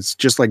 It's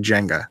just like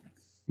Jenga.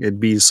 It'd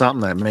be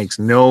something that makes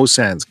no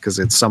sense because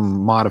it's some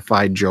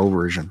modified Joe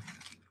version.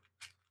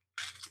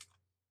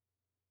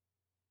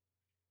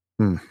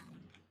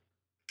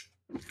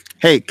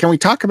 Hey, can we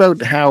talk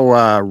about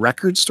how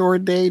Record Store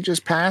Day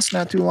just passed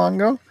not too long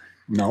ago?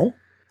 No.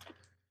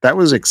 That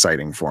was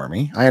exciting for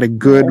me. I had a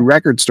good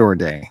record store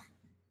day.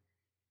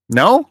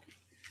 No?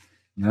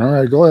 All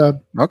right, go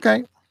ahead.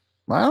 Okay.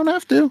 Well, I don't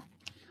have to.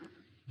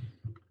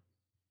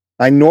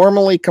 I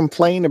normally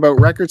complain about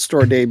Record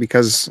Store Day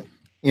because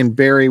in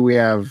Barrie we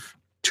have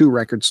 2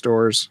 record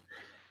stores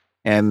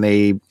and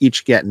they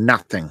each get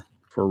nothing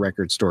for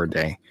Record Store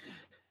Day.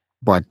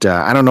 But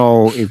I don't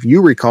know if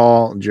you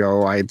recall,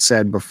 Joe, I had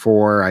said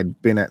before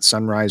I'd been at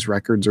Sunrise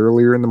Records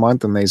earlier in the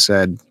month and they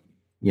said,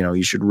 you know,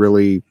 you should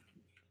really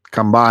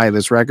come by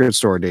this Record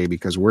Store Day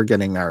because we're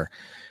getting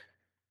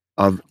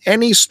of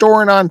any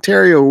store in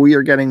Ontario, we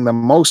are getting the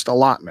most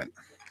allotment.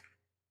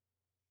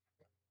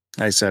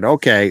 I said,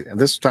 okay,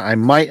 this time I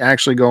might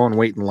actually go and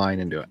wait in line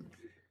and do it.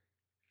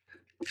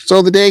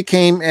 So the day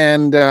came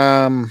and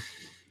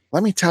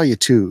let me tell you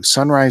too,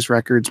 Sunrise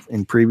Records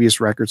in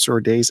previous record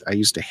store days, I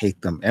used to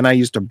hate them and I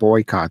used to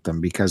boycott them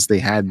because they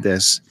had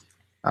this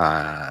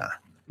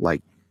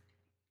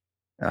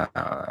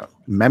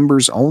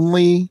members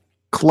only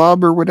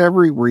club or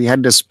whatever, where you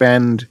had to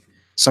spend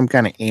some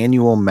kind of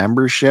annual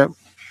membership.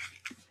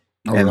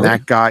 And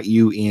that got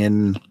you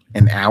in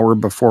an hour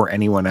before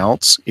anyone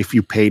else if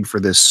you paid for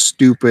this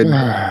stupid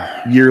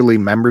yearly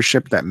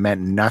membership that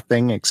meant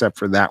nothing except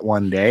for that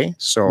one day.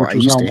 So I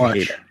used to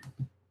hate it.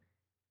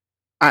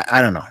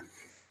 I don't know.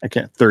 I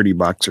can't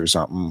 $30 or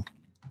something.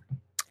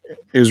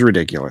 It was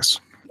ridiculous.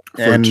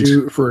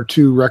 For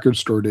 2 record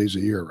store days a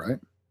year, right?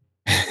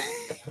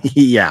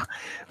 Yeah.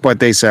 But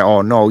they say,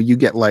 oh no, you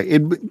get like,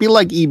 it'd be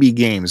like EB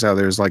Games. How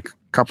there's like a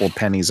couple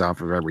pennies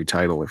off of every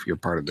title if you're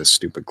part of this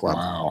stupid club.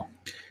 Wow.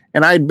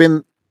 And I'd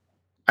been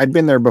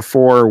there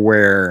before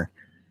where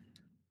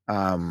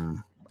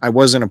I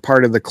wasn't a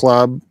part of the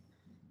club.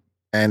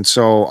 And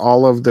so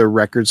all of the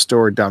record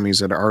store dummies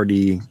had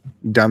already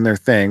done their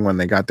thing when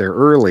they got there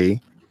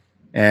early.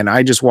 And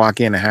I just walk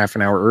in a half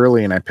an hour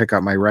early and I pick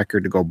up my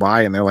record to go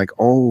buy. And they're like,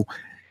 oh,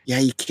 yeah,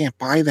 you can't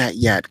buy that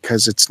yet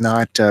because it's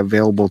not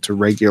available to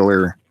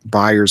regular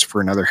buyers for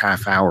another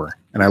half hour.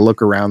 And I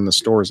look around, the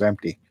store's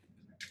empty.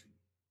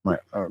 I'm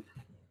like,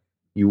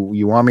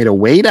 you want me to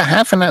wait a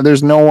half an hour?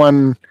 There's no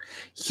one.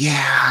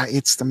 Yeah,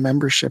 it's the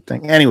membership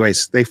thing.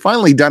 Anyways, they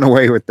finally done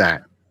away with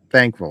that,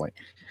 thankfully.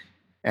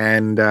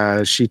 And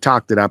she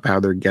talked it up how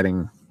they're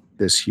getting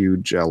this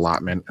huge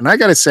allotment. And I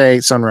got to say,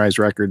 Sunrise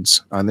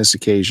Records on this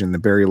occasion, the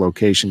Barrie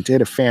location,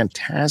 did a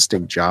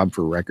fantastic job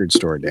for Record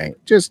Store Day.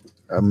 Just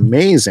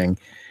amazing.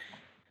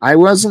 I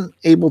wasn't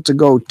able to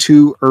go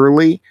too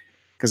early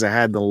because I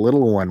had the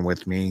little one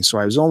with me. So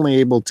I was only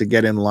able to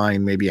get in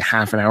line maybe a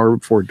half an hour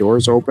before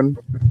doors open.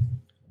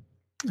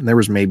 And there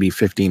was maybe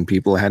 15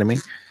 people ahead of me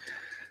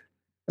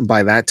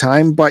by that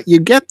time. But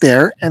you get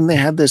there and they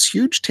had this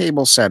huge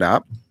table set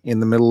up in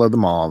the middle of the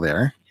mall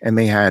there. And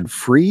they had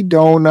free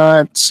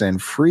donuts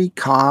and free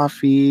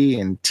coffee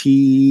and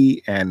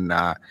tea. And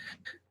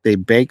they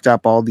baked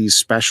up all these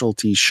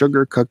specialty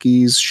sugar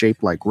cookies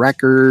shaped like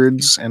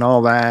records and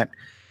all that.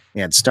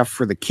 They had stuff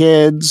for the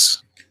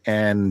kids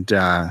and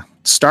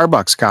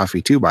Starbucks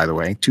coffee too, by the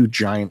way, 2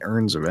 giant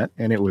urns of it.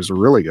 And it was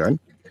really good.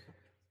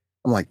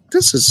 I'm like,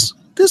 this is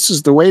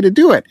the way to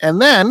do it. And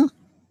then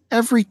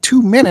every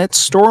 2 minutes,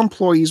 store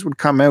employees would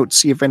come out,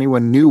 see if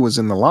anyone new was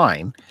in the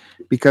line,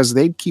 because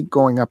they'd keep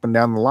going up and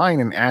down the line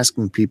and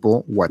asking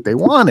people what they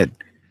wanted.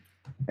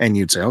 And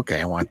you'd say,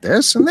 okay, I want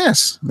this and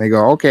this. And they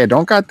go, okay, I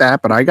don't got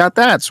that, but I got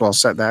that. So I'll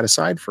set that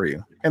aside for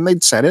you. And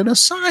they'd set it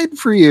aside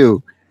for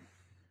you.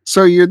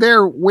 So you're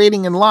there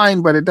waiting in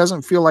line, but it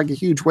doesn't feel like a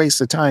huge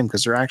waste of time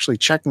because they're actually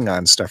checking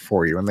on stuff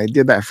for you. And they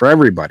did that for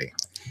everybody.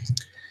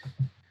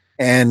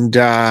 And,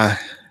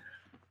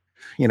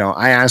 you know,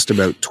 I asked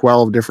about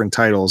 12 different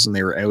titles and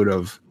they were out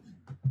of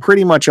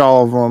pretty much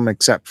all of them,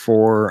 except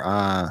for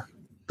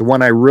the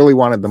one I really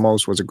wanted the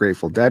most was a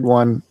Grateful Dead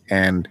one.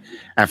 And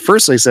at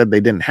first they said they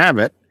didn't have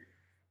it.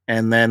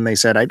 And then they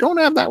said, I don't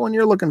have that one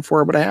you're looking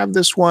for, but I have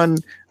this one,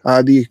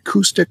 the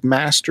Acoustic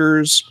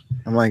Masters.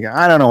 I'm like,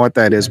 I don't know what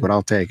that is, but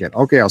I'll take it.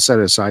 Okay, I'll set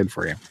it aside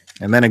for you.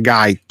 And then a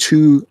guy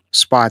 2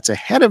 spots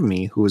ahead of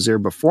me who was there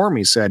before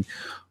me said,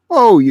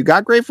 oh, you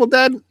got Grateful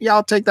Dead? Yeah,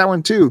 I'll take that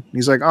one too.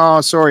 He's like,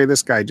 oh, sorry,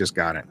 this guy just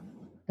got it.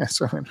 Yeah,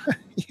 so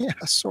yeah,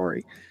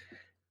 sorry.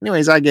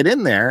 Anyways, I get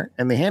in there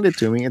and they hand it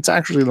to me. It's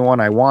actually the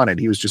one I wanted.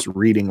 He was just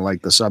reading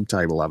like the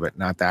subtitle of it,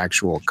 not the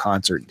actual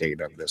concert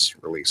date of this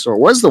release. So it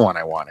was the one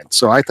I wanted.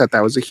 So I thought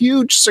that was a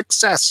huge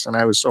success and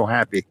I was so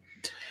happy.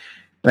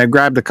 And I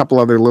grabbed a couple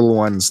other little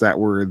ones that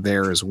were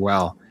there as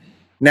well.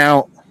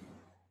 Now,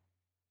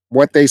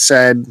 what they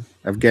said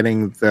of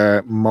getting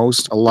the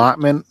most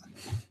allotment,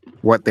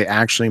 what they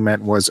actually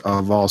meant was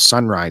of all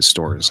Sunrise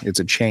stores.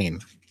 It's a chain.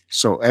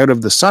 So out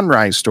of the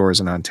Sunrise stores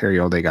in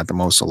Ontario, they got the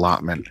most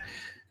allotment.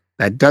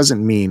 That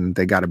doesn't mean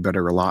they got a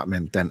better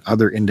allotment than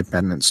other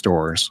independent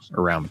stores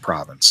around the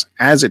province,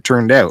 as it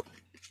turned out,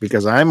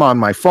 because I'm on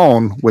my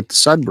phone with the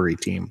Sudbury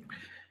team.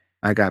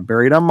 I got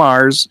Buried on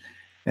Mars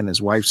and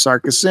his wife,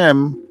 Sarka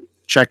Sim,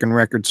 checking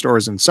record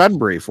stores in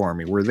Sudbury for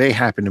me, where they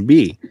happen to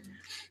be.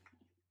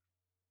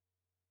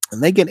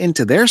 And they get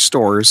into their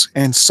stores,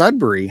 and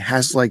Sudbury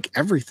has like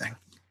everything.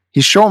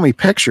 He's showing me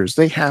pictures.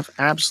 They have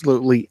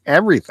absolutely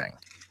everything,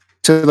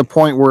 to the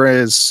point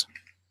whereas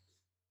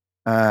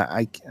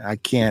I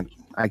can't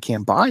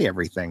buy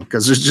everything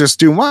because there's just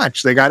too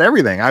much. They got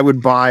everything. I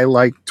would buy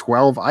like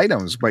 12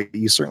 items, but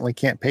you certainly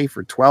can't pay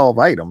for 12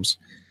 items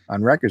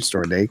on Record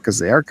Store Day because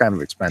they are kind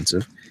of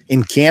expensive.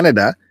 In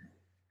Canada,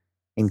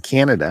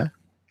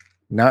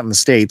 not in the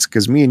States,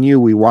 because me and you,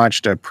 we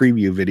watched a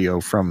preview video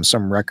from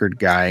some record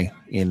guy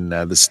in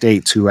the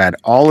States who had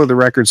all of the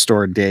Record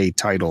Store Day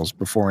titles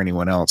before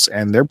anyone else,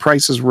 and their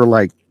prices were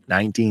like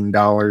 $19,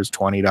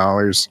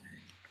 $20.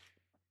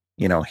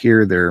 You know,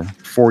 here they're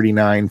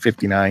 $49,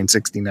 $59,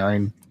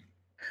 $69.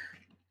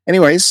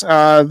 Anyways,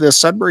 the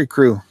Sudbury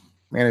crew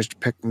managed to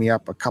pick me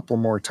up a couple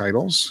more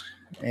titles,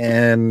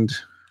 and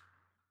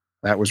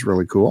that was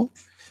really cool.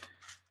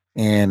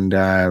 And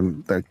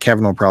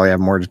Kevin will probably have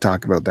more to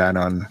talk about that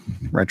on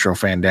Retro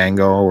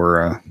Fandango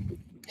or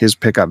his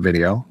pickup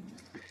video.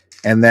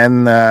 And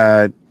then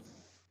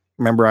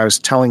remember I was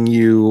telling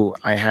you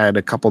I had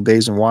a couple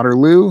days in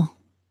Waterloo,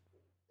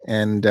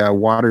 and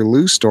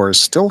Waterloo stores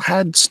still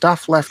had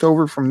stuff left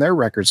over from their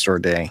Record Store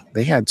Day.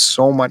 They had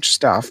so much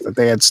stuff that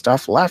they had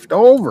stuff left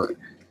over.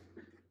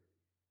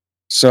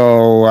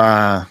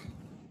 So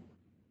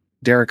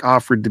Derek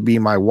offered to be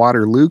my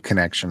Waterloo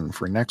connection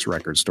for next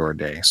Record Store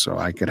Day, so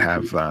I could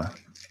have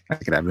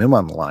him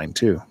on the line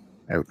too,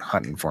 out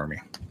hunting for me,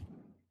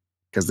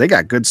 because they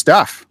got good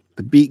stuff.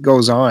 The beat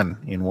goes on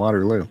in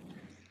Waterloo,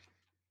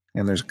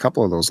 and there's a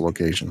couple of those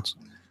locations.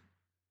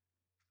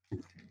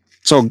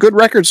 So good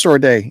Record Store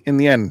Day in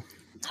the end.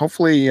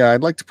 Hopefully,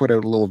 I'd like to put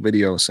out a little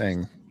video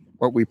saying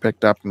what we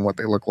picked up and what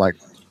they look like.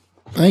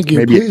 Thank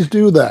you. Please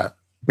do that.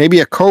 Maybe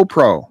a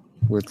co-pro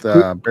with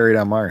Buried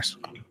on Mars.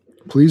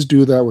 Please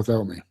do that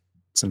without me,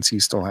 since he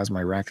still has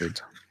my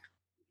records.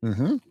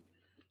 Mm-hmm.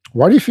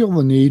 Why do you feel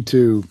the need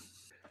to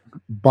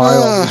buy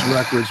all these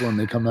records when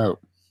they come out?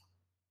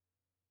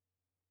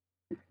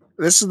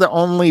 This is the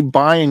only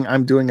buying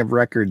I'm doing of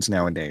records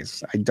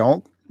nowadays. I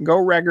don't go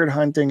record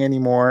hunting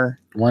anymore.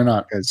 Why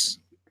not?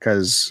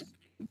 Because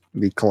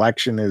the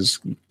collection is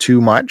too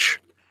much.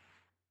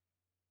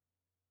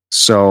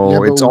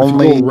 So it's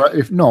only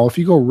if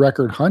you go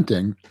record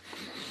hunting,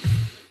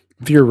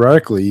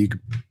 theoretically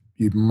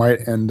you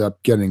might end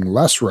up getting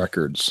less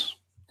records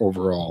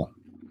overall.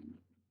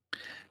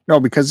 No,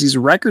 because these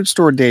Record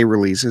Store Day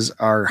releases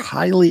are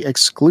highly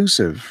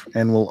exclusive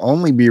and will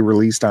only be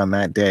released on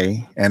that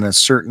day, and a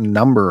certain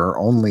number are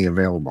only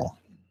available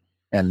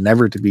and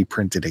never to be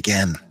printed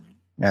again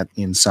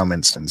in some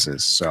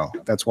instances. So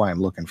that's why I'm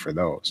looking for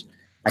those.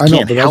 I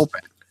can't help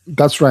it.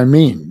 That's what I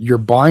mean. You're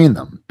buying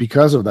them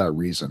because of that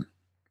reason.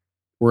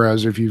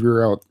 Whereas if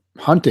you're out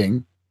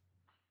hunting,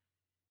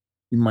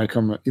 you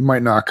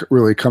might not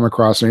really come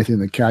across anything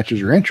that catches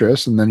your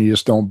interest, and then you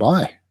just don't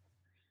buy.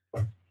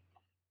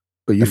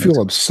 But you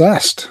feel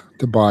obsessed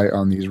to buy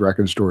on these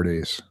Record Store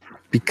Days.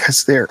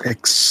 Because their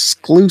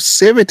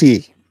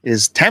exclusivity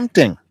is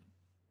tempting.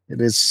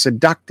 It is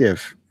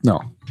seductive.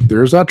 No,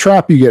 there's that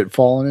trap you get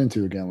fallen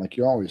into again, like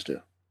you always do.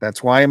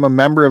 That's why I'm a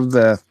member of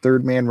the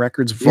Third Man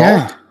Records Vault.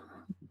 Yeah,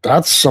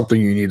 that's something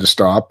you need to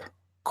stop.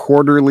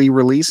 Quarterly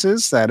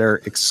releases that are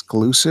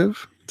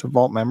exclusive to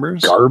Vault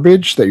members.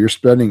 Garbage that you're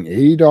spending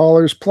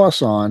 $80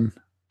 plus on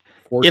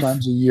 4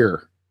 times a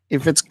year.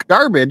 If it's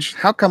garbage,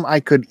 how come I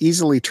could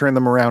easily turn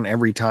them around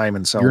every time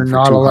and sell them? You're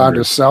not allowed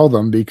to sell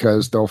them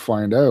because they'll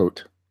find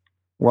out.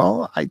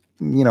 Well, I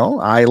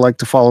like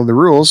to follow the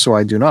rules, so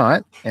I do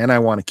not, and I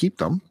want to keep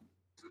them.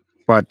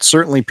 But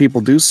certainly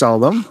people do sell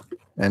them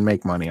and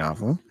make money off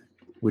them,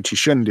 which you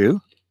shouldn't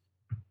do.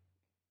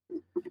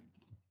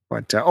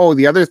 But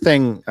the other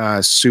thing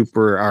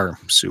Super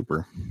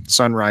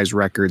Sunrise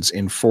Records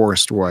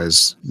enforced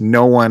was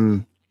no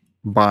one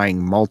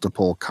buying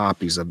multiple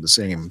copies of the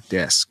same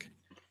disc.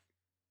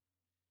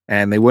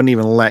 And they wouldn't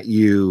even let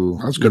you,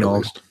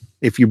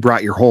 if you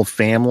brought your whole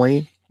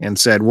family and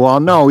said,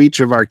 well, no, each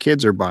of our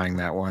kids are buying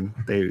that one.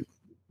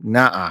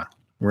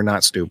 We're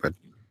not stupid.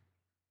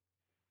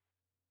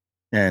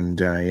 And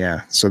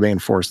so they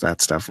enforce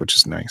that stuff, which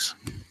is nice.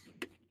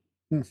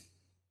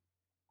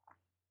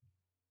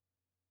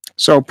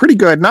 So pretty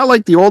good. Not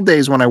like the old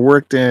days when I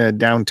worked in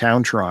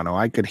downtown Toronto.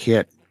 I could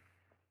hit,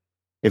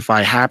 if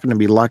I happened to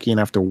be lucky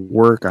enough to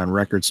work on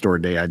Record Store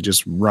Day, I'd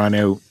just run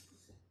out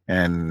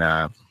and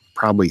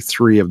probably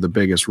 3 of the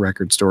biggest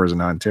record stores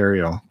in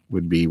Ontario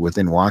would be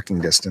within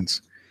walking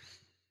distance,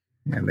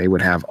 and they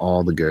would have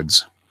all the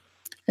goods.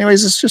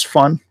 Anyways, it's just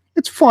fun.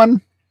 It's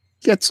fun.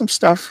 Get some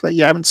stuff that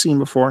you haven't seen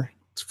before.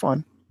 It's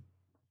fun.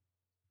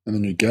 And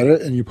then you get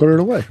it and you put it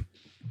away.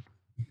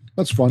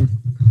 That's fun.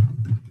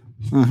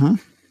 Mm-hmm.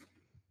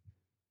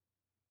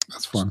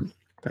 That's fun.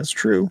 That's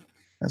true.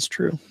 That's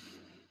true.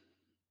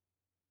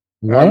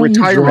 Why don't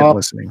you retirement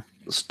listening?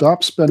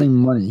 Stop spending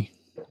money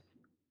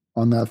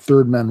on that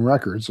Third Man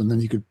Records, and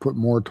then you could put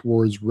more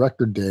towards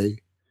Record Day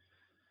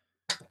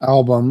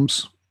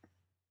albums,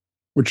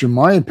 which, in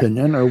my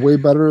opinion, are way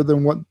better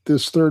than what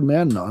this Third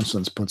Man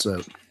nonsense puts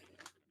out.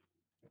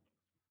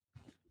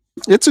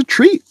 It's a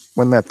treat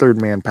when that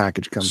Third Man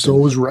package comes.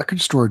 So is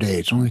Record Store Day.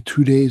 It's only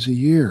 2 days a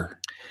year.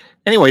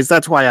 Anyways,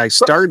 that's why I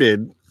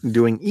started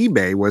doing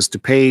eBay, was to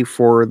pay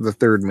for the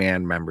Third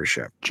Man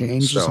membership.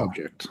 Change the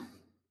subject.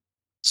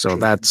 So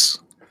that's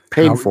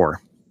paid for.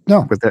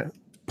 No, with it.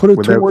 Put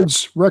it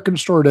towards Record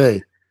Store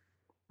Day.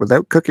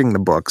 Without cooking the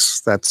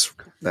books. That's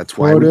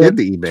why we did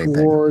the eBay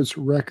thing. Towards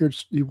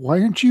records.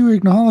 Why aren't you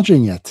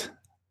acknowledging it?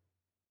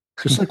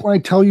 Just like when I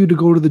tell you to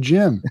go to the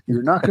gym,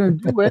 you're not going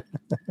to do it.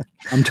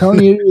 I'm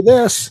telling you to do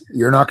this.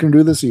 You're not going to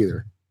do this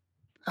either.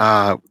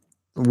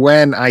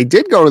 When I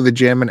did go to the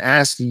gym and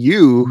asked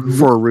you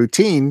for a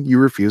routine, you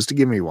refused to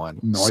give me one.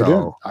 No, I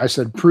didn't. I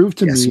said, prove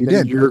to me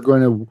that you're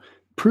going to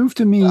prove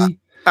to me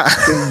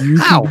that you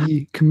can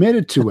be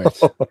committed to it.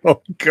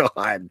 Oh,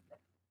 God.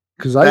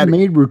 Because I've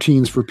made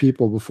routines for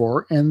people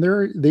before, and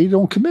they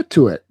don't commit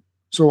to it.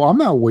 So I'm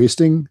not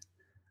wasting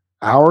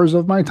hours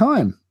of my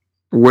time.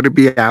 Would it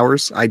be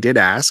hours? I did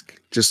ask,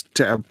 just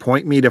to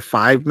point me to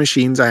 5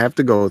 machines I have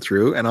to go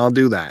through, and I'll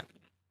do that.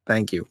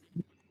 Thank you.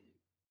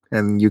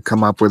 And you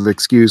come up with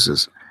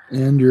excuses.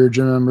 And your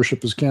gym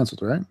membership is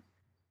canceled, right?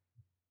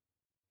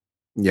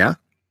 Yeah.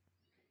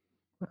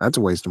 That's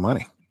a waste of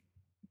money.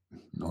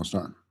 No, it's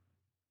not.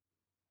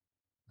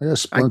 I got a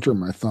splinter in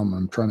my thumb.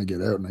 I'm trying to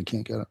get out, and I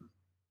can't get it.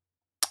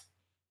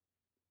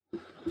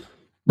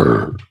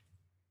 Brr.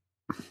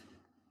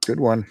 Good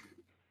one.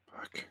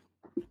 Fuck.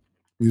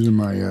 Using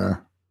my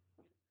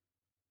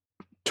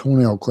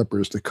toenail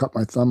clippers to cut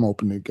my thumb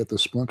open to get the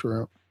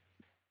splinter out.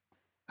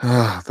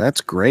 Ah,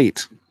 that's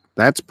great.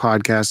 That's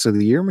podcast of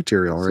the year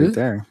material right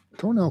there.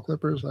 Toenail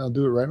clippers. I'll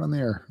do it right on the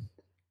air.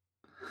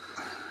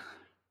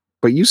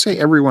 But you say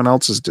everyone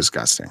else is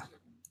disgusting.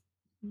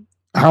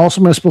 How else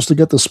am I supposed to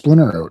get the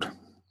splinter out? I'm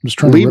just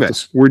trying to leave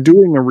it. We're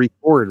doing a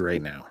record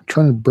right now.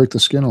 Trying to break the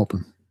skin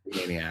open.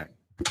 Maniac.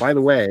 By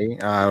the way,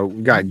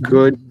 we got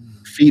good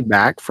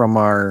feedback from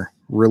our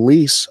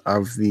release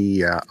of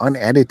the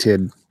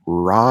unedited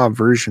raw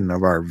version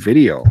of our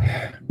video.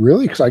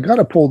 Really? Because I got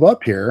it pulled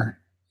up here,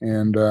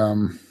 and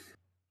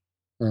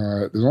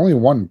there's only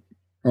one.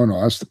 Oh,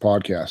 no, that's the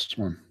podcast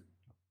one.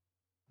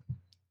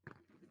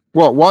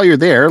 Well, while you're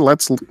there,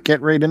 let's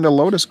get right into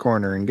Lotus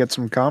Corner and get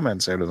some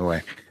comments out of the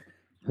way.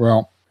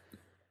 Well,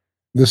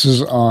 this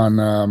is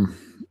on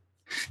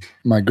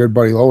my good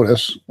buddy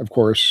Lotus, of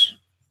course.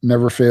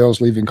 Never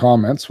fails leaving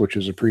comments, which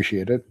is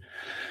appreciated.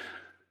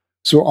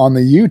 So on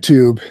the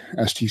YouTube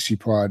STC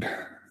Pod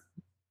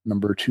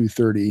number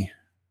 230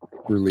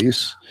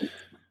 release,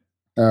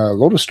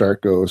 Lotus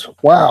Stark goes,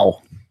 wow.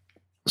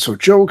 So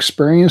Joe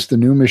experienced the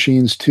new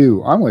machines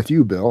too. I'm with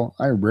you, Bill.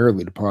 I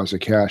rarely deposit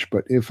cash,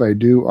 but if I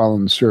do, I'll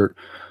insert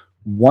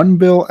one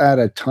bill at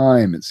a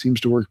time. It seems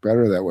to work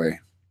better that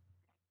way.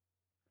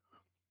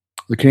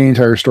 The Canadian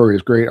Tire story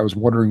is great. I was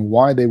wondering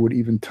why they would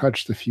even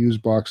touch the fuse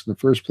box in the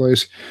first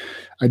place.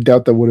 I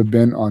doubt that would have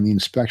been on the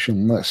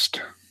inspection list.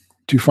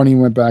 Too funny you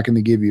went back and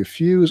they gave you a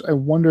fuse. I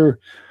wonder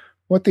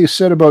what they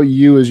said about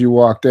you as you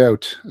walked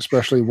out,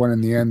 especially when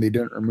in the end they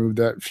didn't remove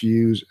that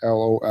fuse.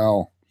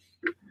 LOL.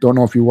 Don't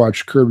know if you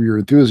watched Curb Your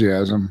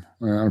Enthusiasm.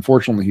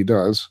 Unfortunately, he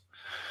does.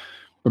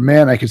 But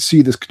man, I could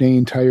see this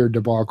Canadian Tire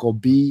debacle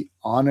be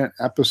on an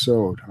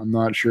episode. I'm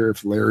not sure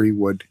if Larry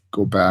would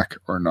go back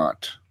or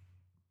not.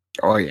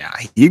 Oh, yeah.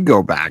 He'd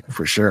go back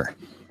for sure.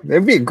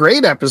 It'd be a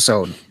great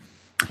episode.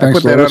 Thanks, I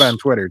put that Lotus. out on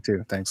Twitter,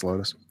 too. Thanks,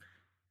 Lotus.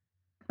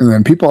 And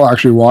then people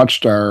actually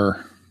watched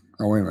our...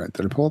 Oh, wait a minute.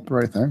 Did I pull up the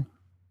right thing?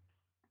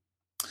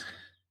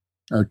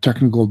 Our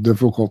technical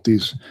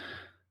difficulties.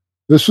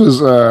 This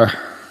was...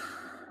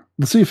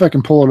 Let's see if I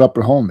can pull it up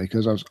at home,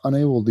 because I was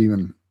unable to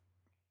even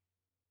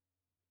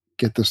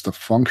get this to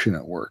function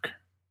at work.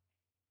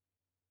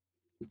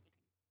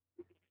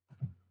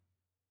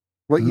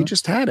 Well, you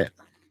just had it.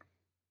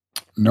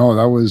 No,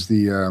 that was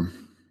the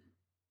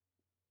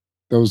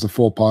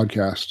full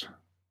podcast.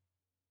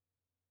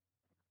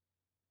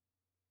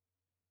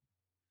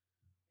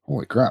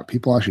 Holy crap.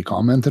 People actually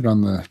commented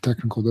on the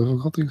technical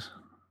difficulties.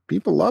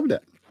 People loved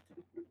it.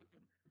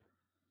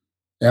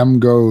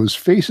 M goes,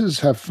 faces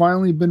have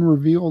finally been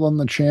revealed on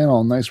the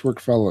channel. Nice work,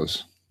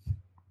 fellas.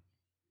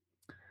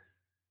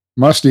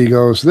 Musty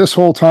goes, this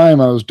whole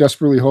time I was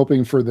desperately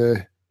hoping for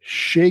the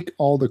shake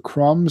all the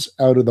crumbs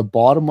out of the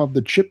bottom of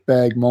the chip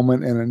bag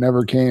moment, and it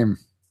never came.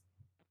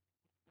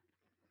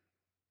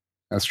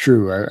 That's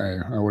true.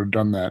 I would have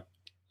done that.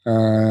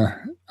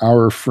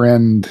 Our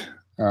friend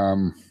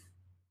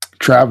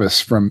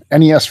Travis from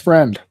NES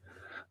Friend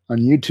on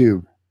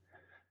YouTube,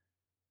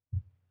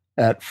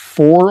 at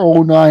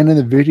 4:09 in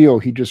the video,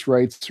 he just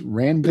writes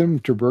random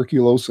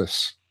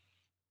tuberculosis.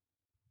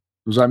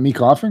 Was that me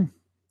coughing?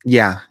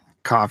 Yeah,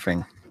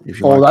 coughing.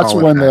 If you that's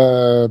when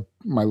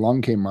my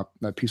lung came up.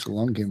 That piece of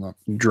lung came up.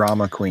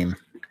 Drama queen.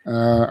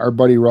 Our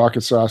buddy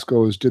Rocket Sauce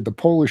goes, did the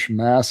Polish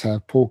Mass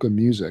have polka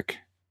music?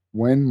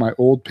 When my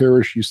old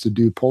parish used to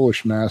do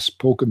Polish Mass,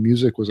 polka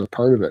music was a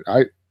part of it.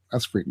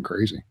 That's freaking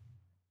crazy.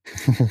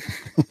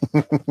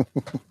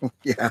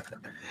 Yeah.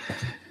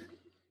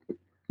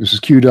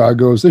 Mrs. Q Dog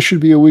goes, this should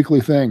be a weekly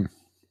thing.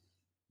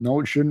 No,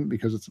 it shouldn't,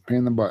 because it's a pain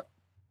in the butt.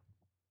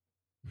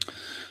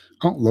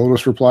 Oh,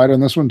 Lotus replied on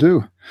this one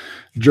too.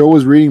 Joe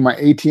was reading my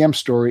ATM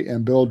story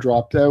and Bill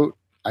dropped out.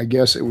 I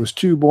guess it was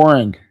too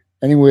boring.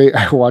 Anyway,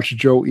 I watched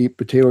Joe eat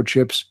potato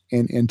chips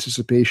in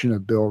anticipation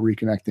of Bill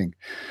reconnecting.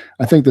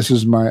 I think this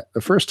is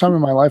the first time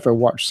in my life I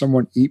watched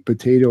someone eat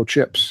potato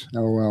chips.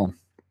 LOL.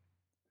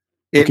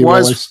 It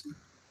was.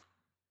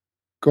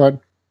 Go ahead.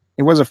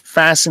 It was a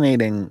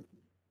fascinating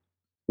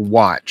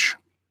watch,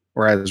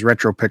 or as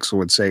RetroPixel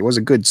would say, it was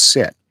a good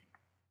sit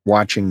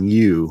watching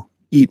you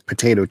eat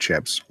potato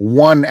chips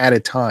one at a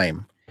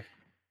time.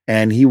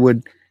 And he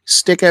would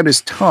stick out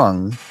his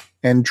tongue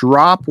and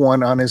drop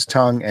one on his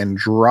tongue and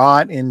draw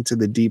it into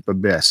the deep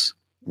abyss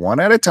one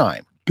at a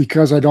time.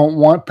 Because I don't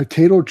want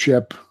potato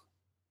chip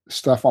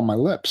stuff on my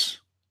lips.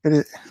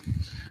 On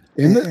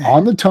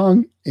the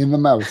tongue, in the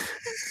mouth.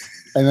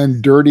 And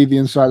then dirty the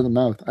inside of the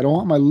mouth. I don't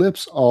want my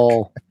lips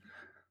all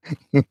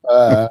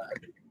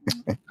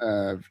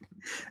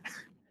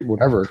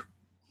whatever.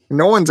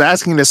 No one's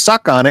asking to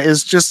suck on it.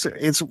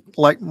 It's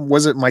like,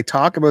 was it my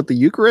talk about the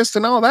Eucharist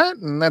and all that?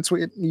 And that's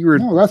what you were.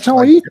 No, that's how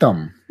I eat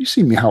them. You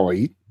see me how I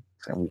eat.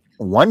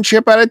 One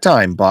chip at a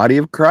time. Body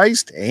of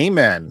Christ.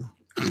 Amen.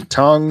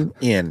 Tongue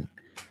in.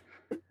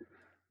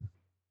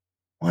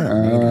 What a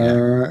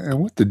maniac. And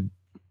what did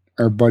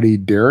our buddy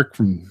Derek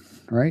from,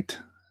 right?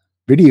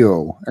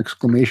 Video,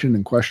 exclamation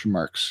and question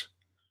marks.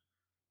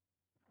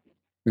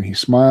 And he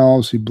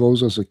smiles. He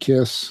blows us a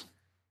kiss.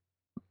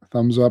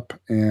 Thumbs up,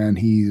 and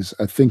he's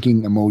a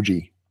thinking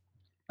emoji.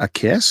 A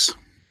kiss?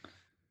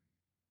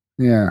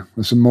 Yeah,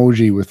 this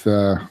emoji with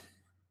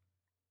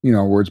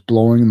where it's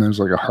blowing and there's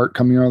like a heart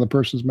coming out of the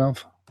person's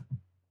mouth.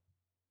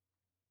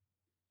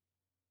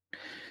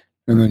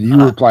 And then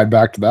you replied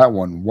back to that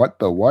one. What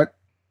the what?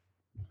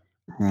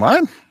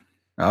 What?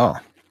 Oh.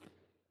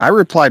 I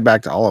replied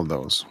back to all of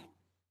those.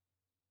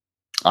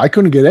 I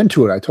couldn't get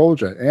into it, I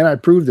told you, and I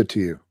proved it to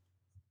you.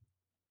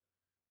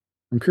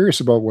 I'm curious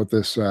about what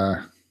this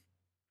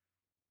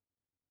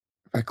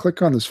I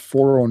click on this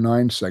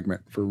 409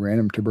 segment for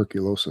random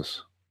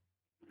tuberculosis.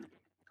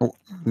 Oh,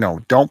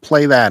 no, don't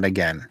play that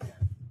again.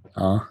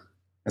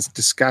 That's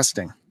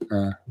disgusting.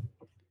 I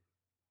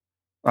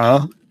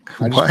What?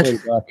 just played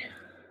it back.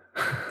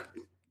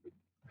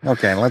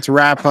 Okay, let's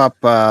wrap up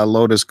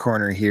Lotus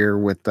Corner here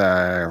with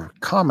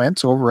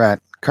comments over at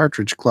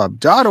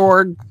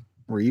cartridgeclub.org,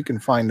 where you can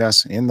find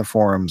us in the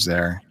forums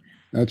there.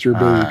 That's your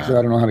baby, because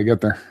I don't know how to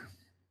get there.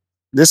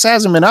 This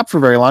hasn't been up for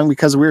very long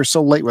because we were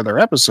so late with our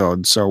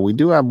episode. So we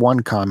do have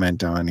one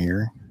comment on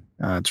here.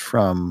 It's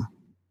from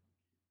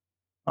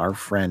our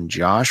friend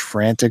Josh,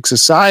 Frantic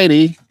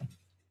Society.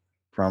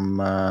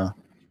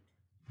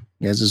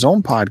 He has his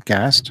own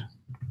podcast,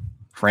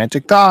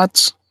 Frantic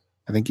Thoughts.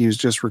 I think he was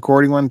just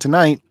recording one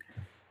tonight.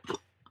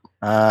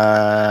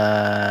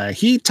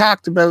 He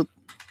talked about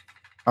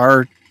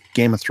our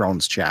Game of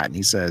Thrones chat. And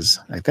he says,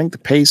 I think the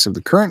pace of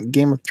the current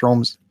Game of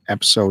Thrones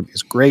episode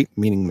is great,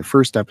 meaning the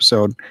first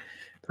episode.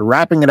 They're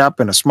wrapping it up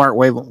in a smart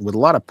way with a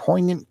lot of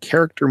poignant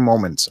character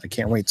moments. I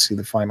can't wait to see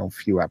the final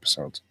few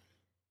episodes.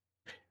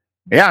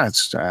 Yeah,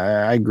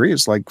 I agree.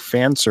 It's like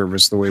fan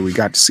service, the way we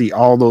got to see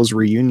all those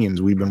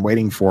reunions we've been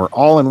waiting for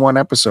all in one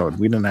episode.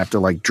 We didn't have to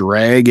like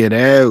drag it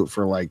out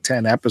for like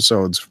 10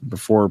 episodes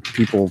before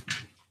people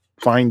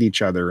find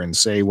each other and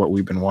say what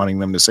we've been wanting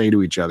them to say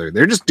to each other.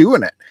 They're just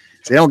doing it.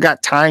 They don't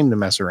got time to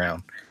mess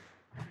around.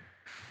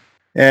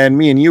 And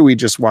me and you, we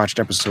just watched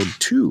episode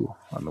 2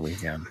 on the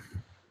weekend.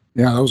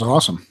 Yeah, that was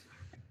awesome.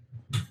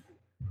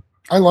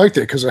 I liked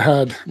it because it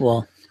had,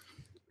 well,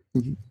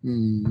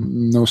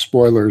 no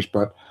spoilers,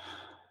 but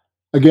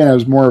again, it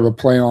was more of a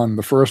play on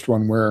the first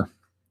one where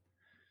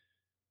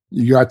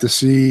you got to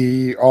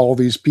see all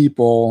these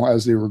people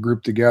as they were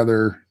grouped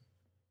together,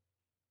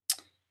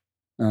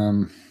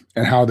 and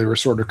how they were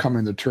sort of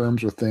coming to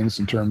terms with things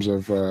in terms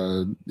of,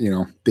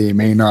 they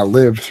may not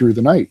live through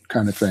the night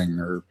kind of thing,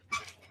 or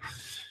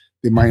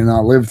they might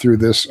not live through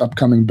this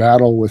upcoming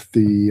battle with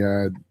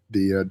the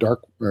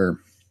dark or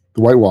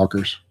the White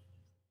Walkers.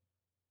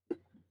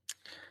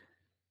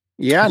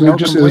 Yeah,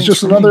 it was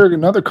just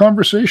another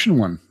conversation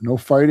one. No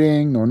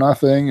fighting, no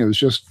nothing. It was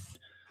just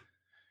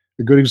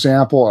a good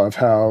example of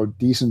how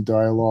decent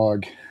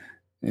dialogue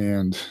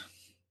and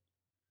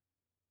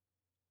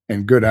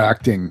good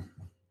acting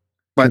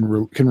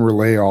can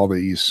relay all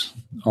this.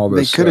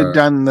 They could have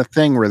done the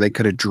thing where they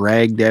could have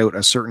dragged out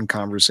a certain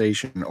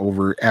conversation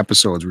over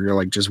episodes where you're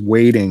like just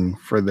waiting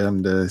for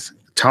them to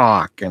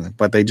talk,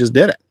 but they just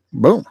did it.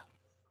 Boom.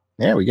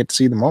 Yeah, we get to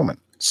see the moment.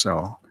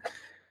 So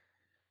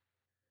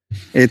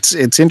it's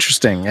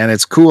interesting, and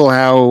it's cool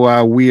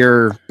how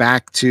we're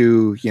back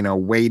to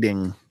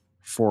waiting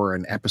for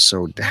an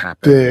episode to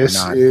happen.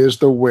 This is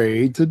the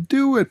way to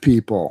do it,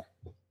 people.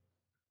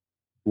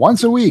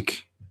 Once a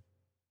week.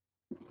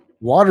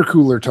 Water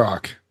cooler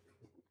talk.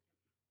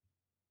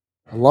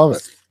 I love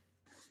it.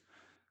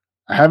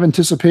 I have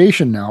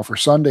anticipation now for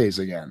Sundays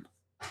again.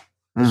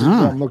 This is what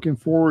I'm looking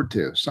forward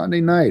to.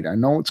 Sunday night. I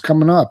know it's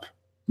coming up.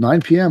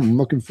 9 p.m. I'm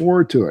looking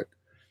forward to it.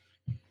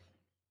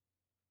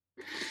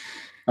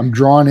 I'm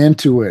drawn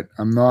into it.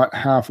 I'm not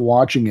half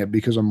watching it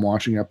because I'm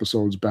watching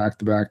episodes back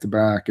to back to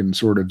back and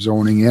sort of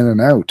zoning in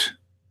and out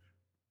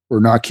or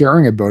not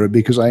caring about it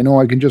because I know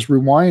I can just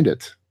rewind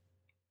it.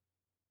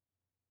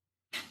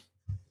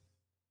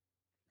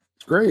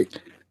 It's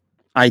great.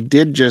 I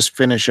did just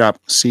finish up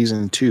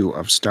season 2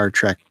 of Star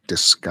Trek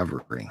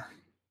Discovery.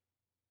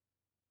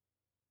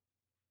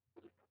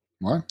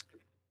 What?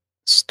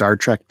 Star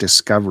Trek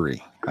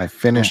Discovery. I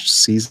finished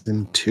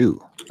season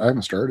 2. I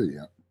haven't started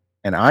yet.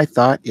 And I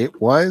thought it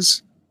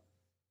was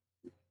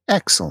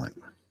excellent.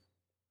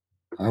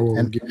 I will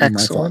give you my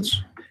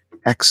thoughts.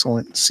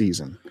 Excellent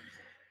season.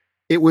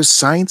 It was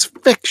science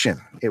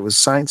fiction. It was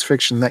science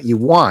fiction that you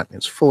want.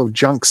 It's full of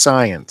junk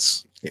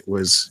science. It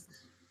was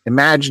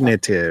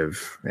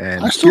imaginative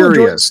and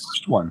curious. The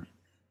first one.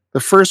 The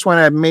first one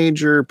had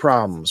major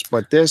problems,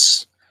 but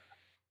this...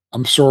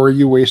 I'm sorry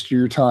you wasted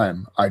your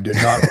time. I did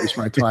not waste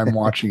my time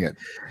watching it.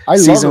 I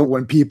love it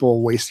when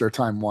people waste their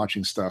time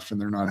watching stuff and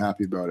they're not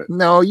happy about it.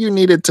 No, you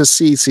needed to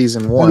see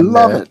season 1. I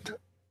love it.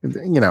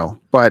 You know,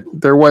 but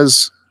there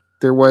was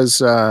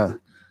I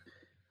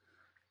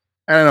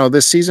don't know,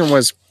 this season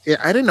was,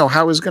 I didn't know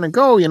how it was going to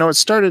go. You know, it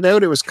started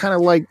out, it was kind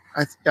of like,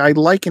 I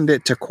likened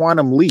it to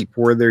Quantum Leap,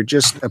 where they're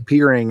just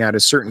appearing at a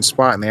certain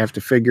spot and they have to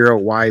figure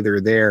out why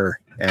they're there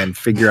and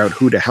figure out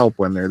who to help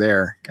when they're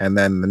there. And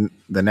then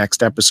the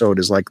next episode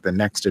is like the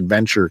next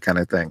adventure kind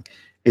of thing.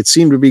 It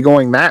seemed to be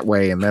going that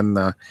way. And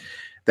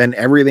then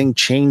everything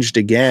changed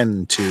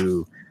again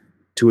to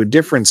a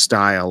different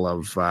style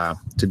of,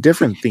 to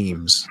different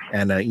themes.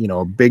 And, you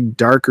know, a big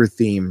darker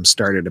theme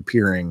started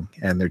appearing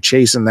and they're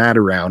chasing that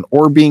around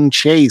or being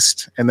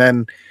chased. And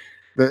then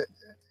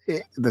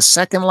the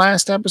second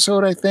last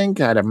episode, I think,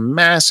 had a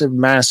massive,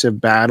 massive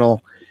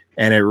battle.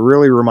 And it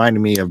really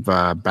reminded me of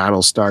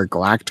Battlestar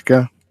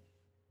Galactica.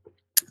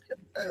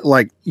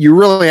 Like, you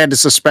really had to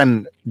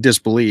suspend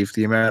disbelief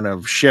the amount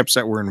of ships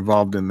that were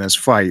involved in this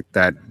fight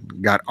that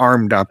got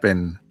armed up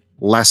in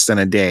less than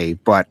a day.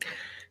 But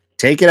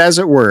take it as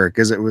it were,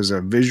 because it was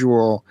a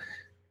visual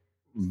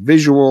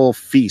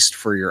feast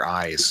for your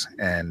eyes.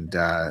 And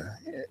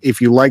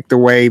if you like the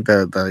way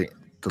the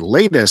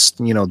latest,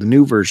 you know, the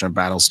new version of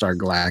Battlestar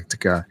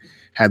Galactica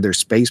had their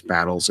space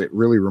battles, it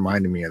really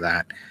reminded me of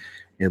that.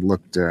 It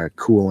looked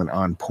cool and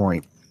on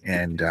point.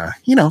 And,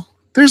 you know,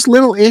 there's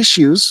little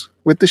issues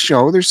with the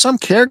show. There's some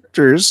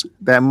characters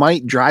that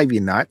might drive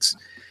you nuts,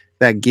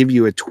 that give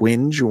you a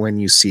twinge when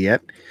you see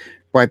it.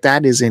 But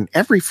that is in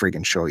every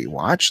friggin' show you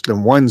watch. The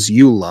ones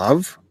you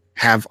love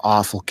have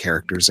awful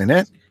characters in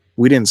it.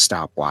 We didn't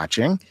stop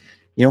watching.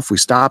 You know, if we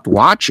stopped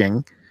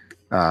watching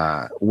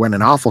when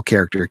an awful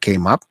character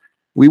came up,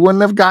 we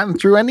wouldn't have gotten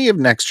through any of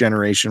Next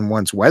Generation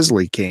once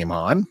Wesley came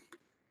on,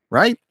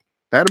 right?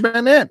 That'd have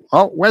been it.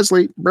 Oh,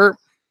 Wesley, burp.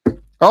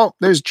 Oh,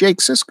 there's Jake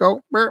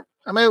Sisko, burp.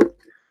 I'm out.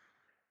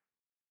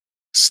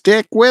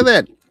 Stick with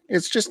it.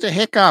 It's just a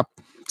hiccup.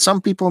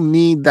 Some people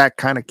need that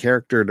kind of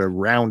character to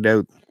round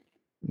out,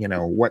 you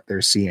know, what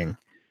they're seeing.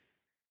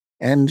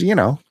 And, you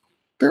know,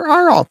 there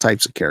are all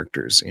types of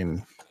characters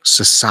in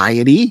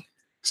society,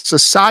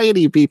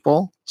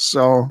 people.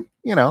 So,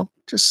 you know,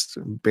 just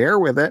bear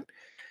with it.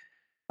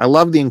 I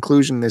love the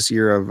inclusion this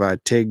year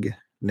of Tig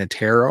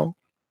Notaro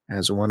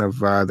as one of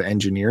the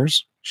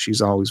engineers.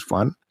 She's always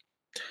fun.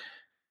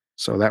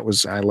 So that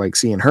was, I like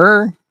seeing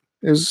her.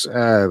 There's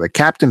the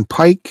Captain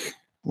Pike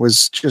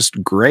was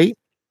just great.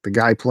 The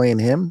guy playing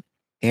him,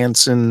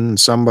 Anson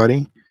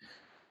somebody.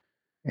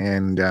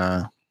 And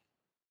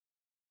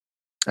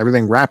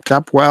everything wrapped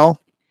up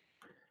well.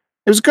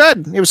 It was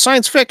good. It was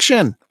science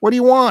fiction. What do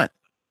you want?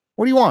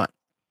 What do you want?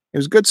 It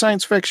was good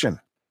science fiction.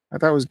 I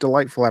thought it was a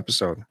delightful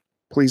episode.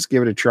 Please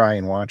give it a try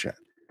and watch it.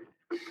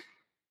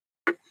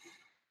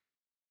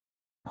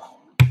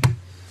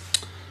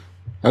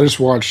 I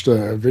just watched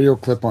a video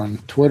clip on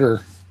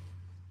Twitter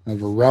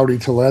of a Rowdy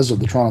Tellez of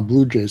the Toronto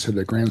Blue Jays hit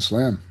a grand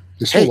slam.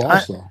 They still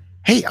lost, though.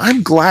 Hey,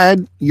 I'm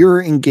glad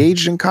you're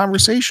engaged in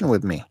conversation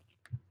with me.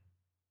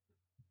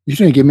 You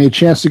didn't give me a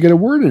chance to get a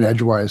word in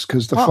edgewise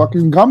because the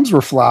fucking gums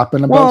were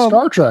flapping about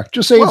Star Trek.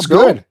 Just say it's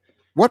good.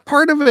 What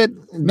part of it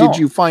did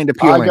you find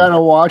appealing? I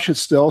gotta watch it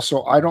still,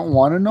 so I don't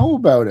want to know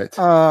about it.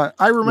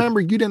 I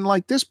remember you didn't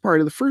like this part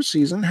of the first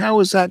season. How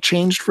has that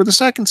changed for the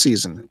second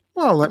season?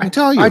 Well, let me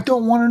tell you. I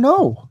don't want to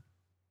know.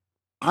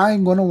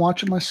 I'm going to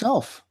watch it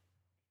myself.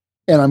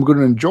 And I'm going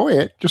to enjoy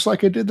it just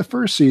like I did the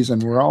first season,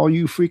 where all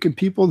you freaking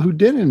people who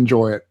didn't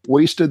enjoy it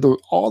wasted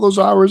all those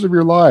hours of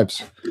your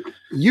lives.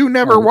 You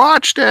never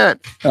watched it.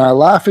 And I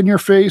laugh in your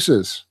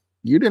faces.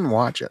 You didn't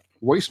watch it.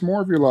 Waste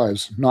more of your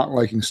lives not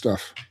liking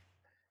stuff.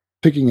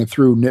 Picking it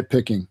through,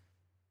 nitpicking.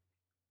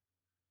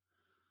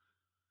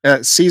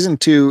 Season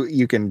 2,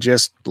 you can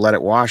just let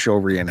it wash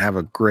over you and have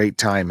a great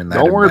time in that.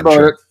 Don't worry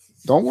about it.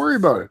 Don't worry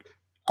about it.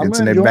 It's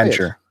an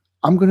adventure.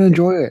 I'm going to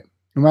enjoy it,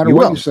 no matter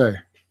what you say.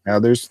 Now,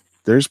 there's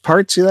There's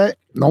parts of that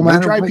No may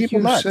matter drive what people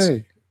you nuts,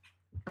 say,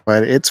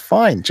 but it's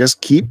fine.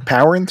 Just keep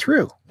powering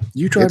through.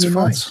 you drive It's me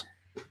fine. nuts.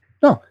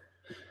 No,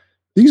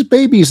 these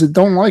babies that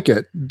don't like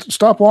it,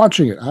 stop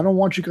watching it. I don't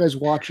want you guys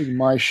watching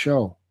my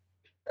show.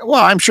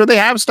 Well, I'm sure they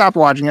have stopped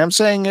watching. I'm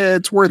saying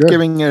it's worth Good.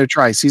 giving it a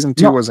try. Season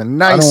 2 was a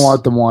nice. I don't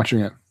want them watching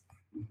it.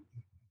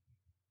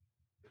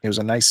 It was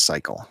a nice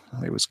cycle.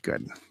 It was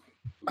good.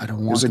 I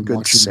don't want them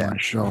watching my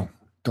show.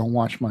 Don't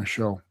watch my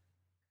show.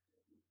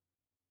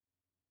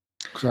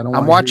 Because I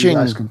don't want to hear you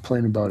guys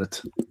complain about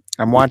it.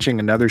 I'm watching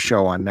another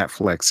show on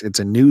Netflix. It's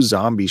a new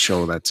zombie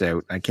show that's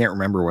out. I can't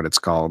remember what it's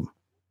called.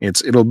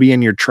 It'll be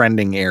in your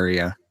trending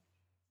area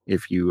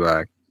if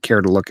you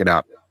care to look it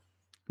up.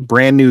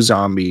 Brand new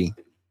zombie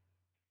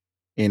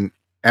in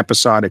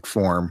episodic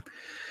form,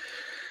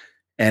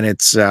 and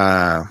it's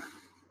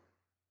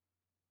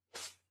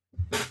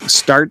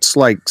starts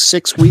like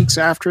 6 weeks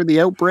after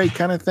the outbreak,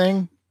 kind of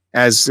thing,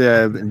 as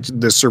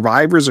the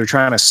survivors are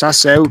trying to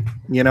suss out,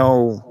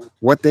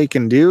 what they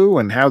can do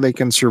and how they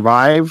can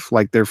survive.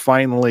 Like they're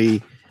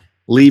finally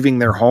leaving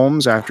their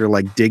homes after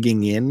like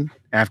digging in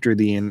after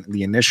the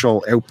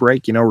initial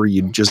outbreak, where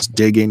you just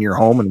dig in your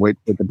home and wait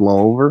for it to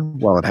blow over.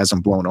 Well, it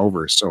hasn't blown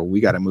over, so we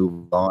got to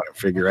move on and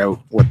figure out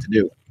what to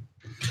do.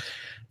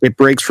 It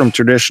breaks from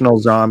traditional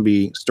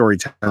zombie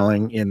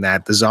storytelling in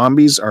that the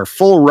zombies are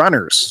full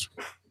runners.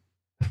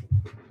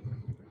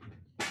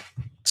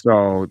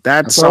 So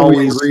that's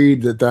always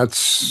agreed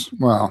that's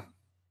well.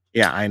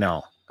 Yeah, I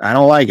know. I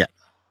don't like it.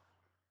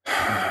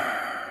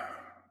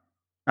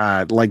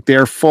 Like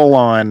they're full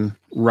on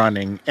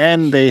running,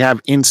 and they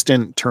have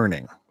instant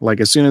turning.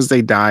 Like as soon as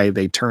they die,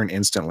 they turn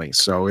instantly.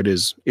 So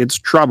it's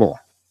trouble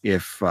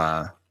if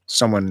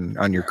someone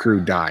on your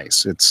crew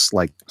dies. It's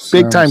like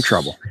big time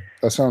trouble.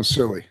 That sounds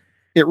silly.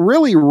 It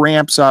really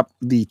ramps up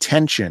the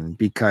tension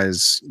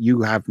because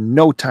you have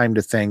no time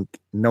to think,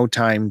 no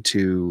time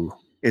to.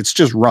 It's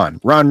just run.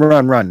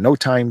 No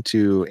time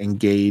to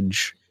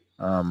engage.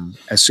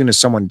 As soon as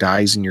someone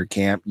dies in your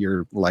camp,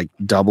 you're like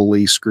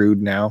doubly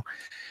screwed now.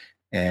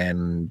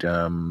 And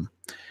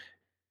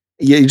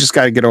you just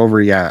got to get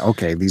over. Yeah,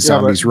 okay. These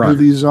zombies run. Do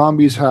these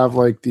zombies have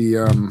like the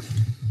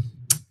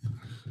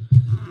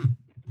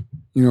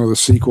the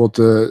sequel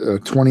to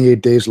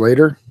 28 Days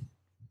Later?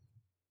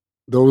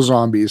 Those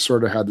zombies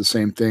sort of had the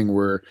same thing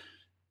where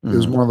it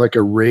was more like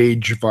a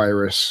rage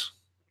virus.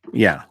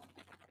 Yeah,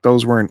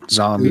 those weren't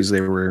zombies;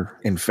 they were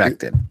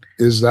infected.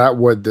 Is that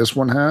what this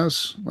one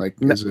has? Like,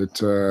 is it?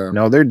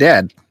 No, they're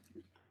dead.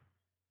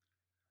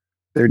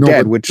 They're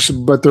dead,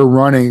 but they're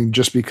running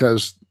just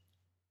because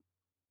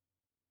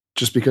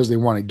they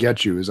want to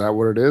get you. Is that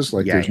what it is?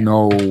 Like, there's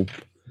no.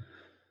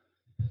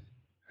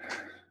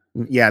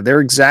 Yeah,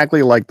 they're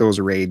exactly like those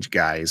rage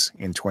guys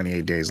in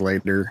 28 Days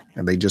Later,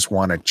 and they just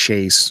want to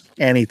chase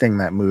anything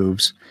that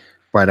moves.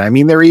 But I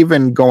mean, they're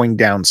even going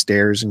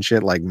downstairs and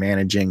shit, like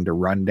managing to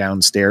run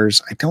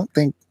downstairs. I don't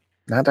think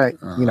I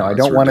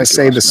don't want to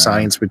say the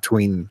science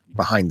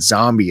behind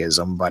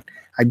zombieism, but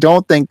I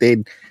don't think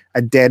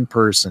a dead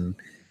person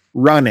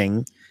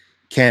running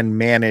can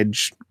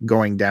manage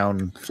going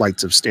down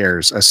flights of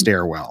stairs, a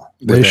stairwell.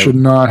 They should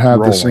not have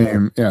the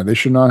same. Yeah, they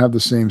should not have the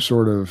same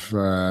sort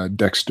of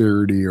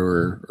dexterity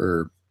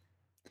or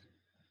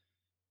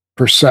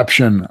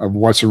perception of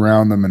what's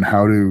around them and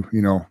how to,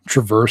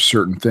 traverse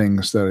certain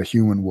things that a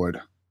human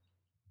would.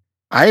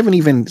 I haven't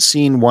even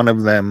seen one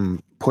of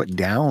them put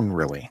down,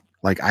 really.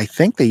 Like, I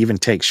think they even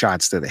take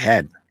shots to the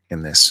head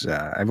in this.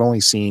 I've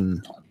only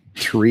seen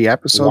 3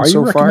 episodes so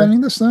far. Why are you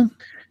recommending this then?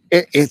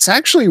 It's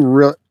actually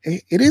real.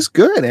 It is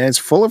good, and it's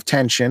full of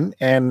tension.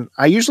 And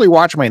I usually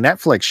watch my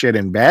Netflix shit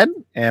in bed,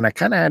 and I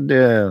kind of had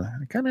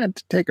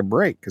to take a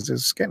break because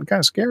it's getting kind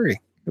of scary.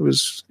 It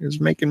was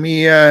making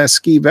me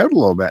skeeve out a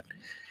little bit.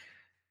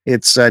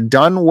 It's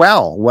done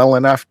well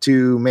enough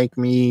to make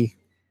me,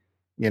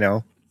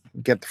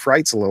 get the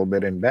frights a little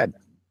bit in bed.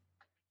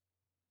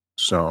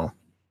 So,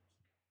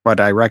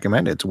 but I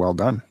recommend it. It's well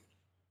done.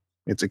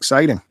 It's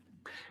exciting.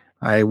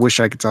 I wish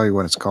I could tell you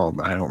what it's called,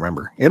 but I don't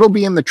remember. It'll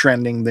be in the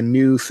trending, the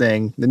new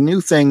thing in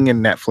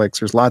Netflix.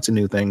 There's lots of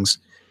new things.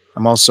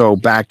 I'm also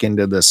back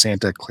into the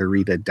Santa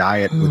Clarita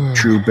Diet with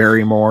Drew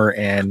Barrymore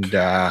and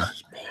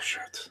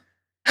bullshit.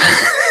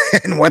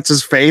 And what's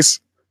his face?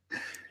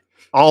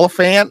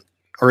 Oliphant,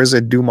 or is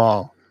it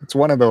Dumas? It's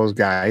one of those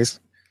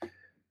guys,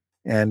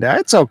 and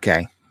it's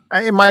okay.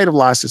 It might have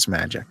lost its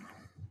magic,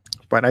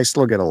 but I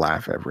still get a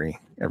laugh every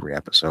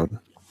episode.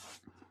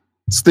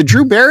 It's the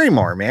Drew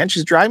Barrymore, man.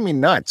 She's driving me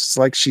nuts. It's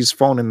like she's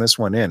phoning this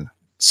one in.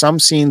 Some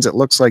scenes, it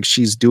looks like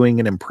she's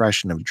doing an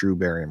impression of Drew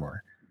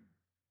Barrymore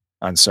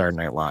on Saturday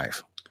Night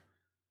Live.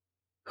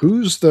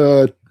 Who's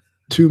the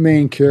 2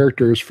 main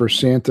characters for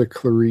Santa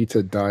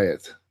Clarita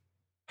Diet?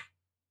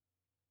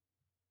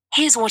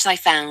 Here's what I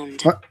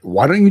found.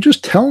 Why don't you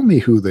just tell me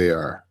who they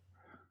are?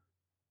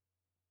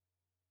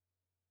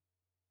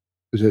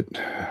 Is it...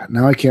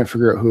 Now I can't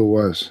figure out who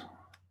it was.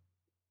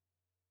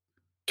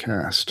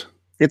 Cast.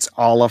 It's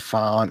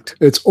Oliphant.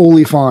 It's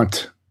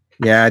Oliphant.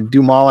 Yeah,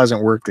 Dumas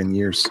hasn't worked in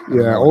years.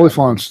 Yeah,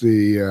 Oliphant's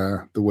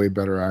the way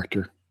better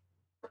actor.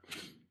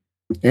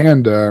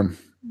 And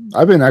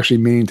I've been actually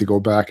meaning to go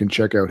back and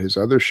check out his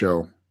other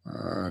show,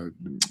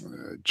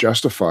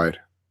 Justified.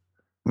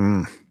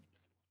 I've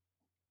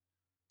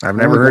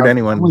never heard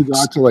anyone. I only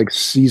got to like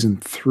season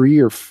 3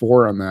 or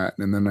 4 on that,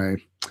 and then I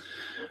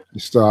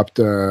stopped.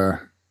 I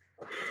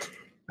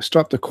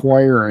stopped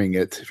acquiring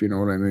it, if you know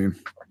what I mean.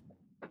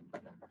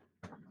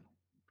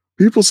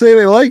 People say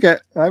they like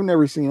it. I've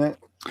never seen it.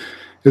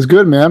 It's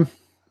good, man.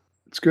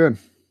 It's good.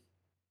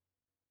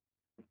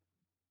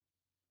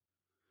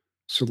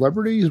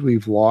 Celebrities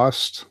we've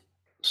lost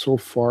so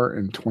far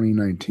in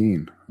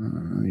 2019.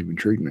 That even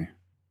intrigued me.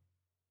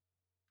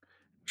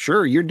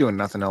 Sure, you're doing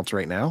nothing else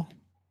right now.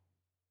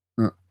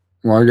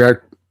 Well, I got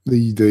the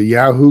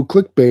Yahoo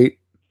clickbait.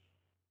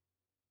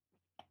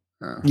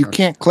 You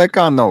can't click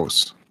on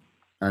those.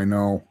 I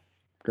know.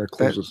 Got to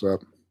close this up.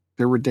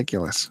 They're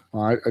ridiculous.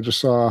 I just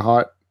saw a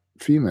hot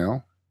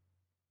female.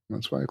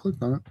 That's why I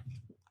clicked on it.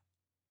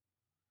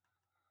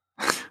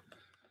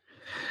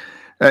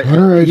 All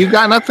right. You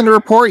got nothing to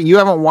report? You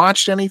haven't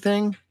watched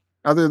anything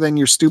other than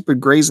your stupid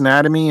Grey's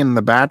Anatomy and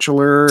The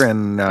Bachelor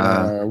and...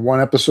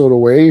 one episode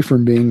away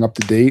from being up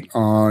to date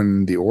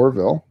on the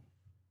Orville.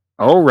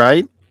 Oh,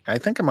 right. I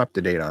think I'm up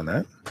to date on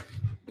that.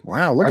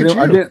 Wow, look at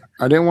you.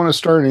 I didn't want to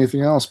start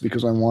anything else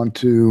because I want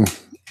to...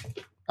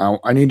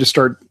 I need to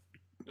start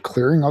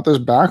clearing out this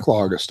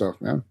backlog of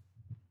stuff, man.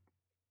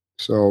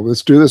 So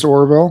let's do this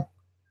Orville.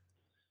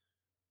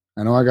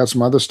 I know I got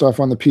some other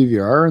stuff on the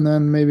PVR, and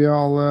then maybe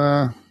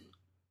I'll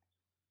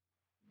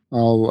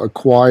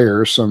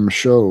acquire some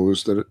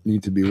shows that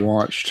need to be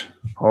watched.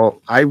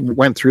 Oh, I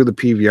went through the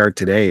PVR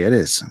today. It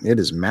is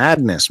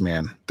madness,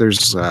 man.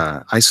 There's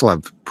I still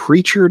have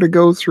Preacher to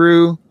go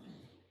through.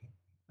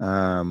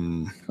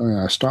 Oh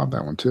yeah, I stopped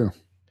that one too.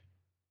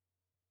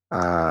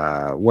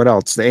 What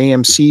else? The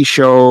AMC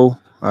show.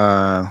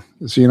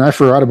 See, and I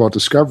forgot about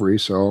Discovery,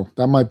 so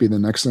that might be the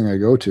next thing I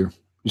go to.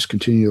 Just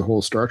continue the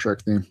whole Star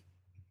Trek theme.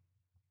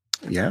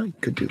 Yeah, you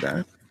could do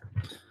that.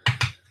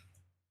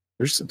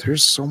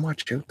 There's so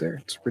much out there.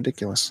 It's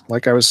ridiculous.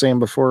 Like I was saying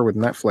before with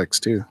Netflix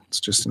too. It's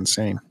just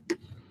insane.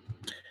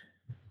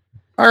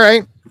 All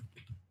right.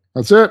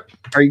 That's it.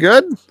 Are you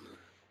good?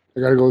 I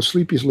gotta go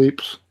sleepy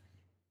sleeps.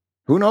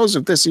 Who knows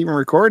if this even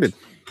recorded?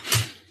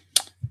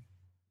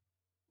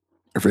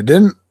 If it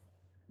didn't,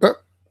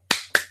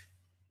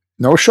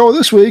 no show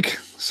this week.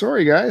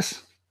 Sorry,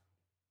 guys.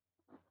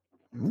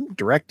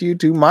 Direct you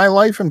to My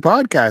Life in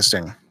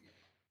Podcasting.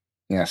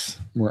 Yes,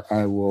 where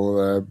I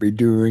will be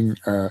doing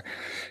a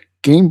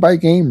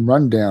game-by-game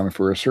rundown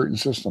for a certain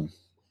system.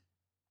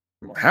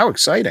 How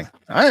exciting.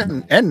 I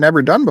had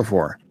never done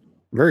before.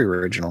 Very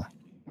original.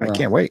 I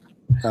can't wait.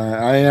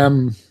 I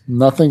am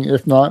nothing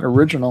if not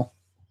original.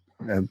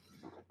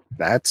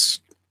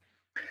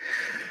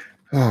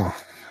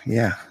 Oh,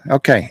 yeah.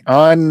 Okay.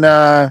 On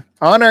our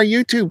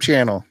YouTube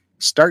channel,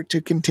 Start to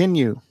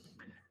Continue.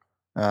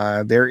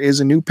 There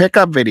is a new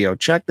pickup video.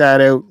 Check that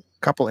out. A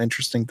couple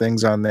interesting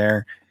things on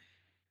there.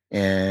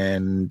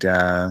 And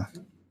I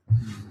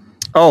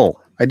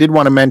did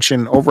want to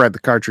mention over at the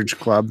Cartridge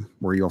Club,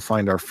 where you'll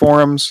find our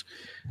forums,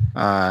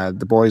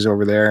 the boys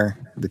over there,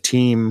 the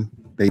team,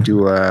 they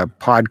do a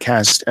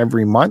podcast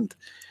every month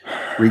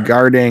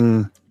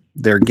regarding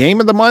their game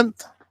of the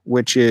month,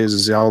 which is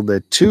Zelda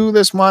 2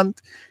 this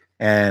month.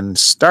 And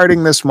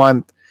starting this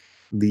month,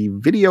 the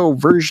video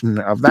version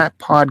of that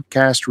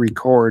podcast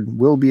record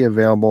will be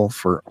available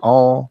for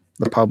all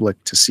the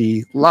public to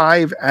see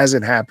live as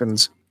it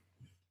happens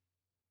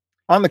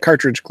on the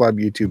Cartridge Club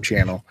YouTube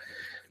channel,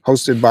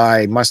 hosted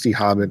by Musty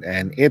Hobbit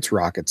and It's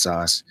Rocket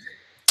Sauce.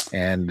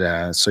 And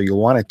so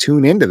you'll want to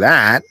tune into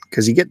that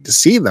because you get to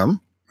see them,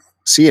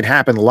 see it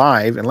happen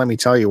live. And let me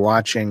tell you,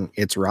 watching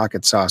It's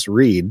Rocket Sauce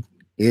read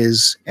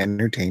is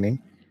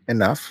entertaining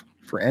enough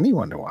for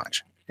anyone to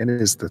watch. It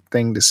is the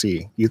thing to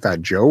see. You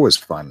thought Joe was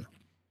fun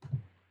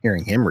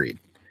hearing him read.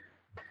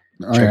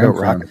 Check out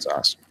Rocket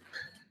Sauce.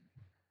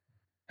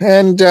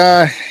 And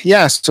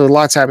so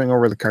lots happening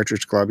over the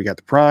Cartridge Club. You got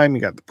the Prime,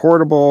 you got the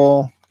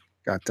Portable,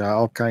 got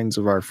all kinds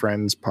of our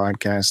friends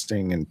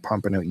podcasting and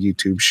pumping out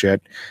YouTube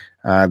shit.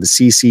 The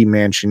CC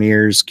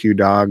Mansioneers, Q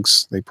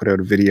Dogs, they put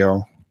out a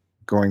video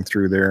going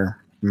through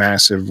their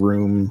massive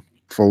room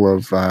full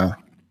of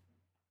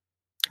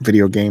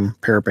video game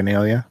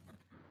paraphernalia.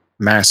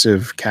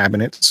 Massive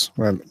cabinets.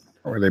 Well,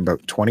 were they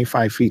about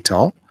 25 feet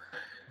tall?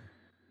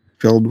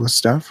 Filled with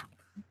stuff.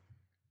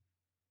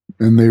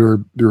 And they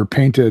were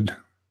painted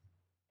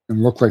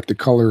and looked like the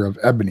color of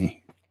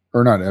ebony,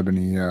 or not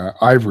ebony,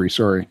 ivory.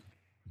 Sorry.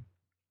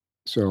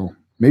 So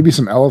maybe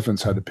some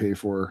elephants had to pay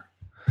for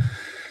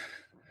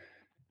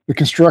the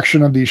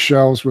construction of these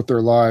shelves with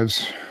their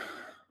lives.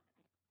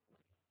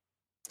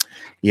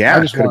 Yeah,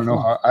 I just want to know.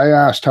 I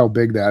asked how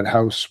big that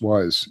house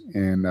was,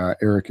 and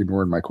Eric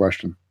ignored my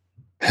question.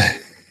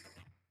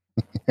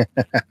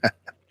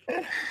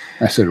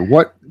 I said,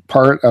 "What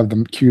part of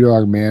the Q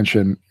Dog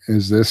Mansion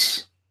is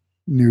this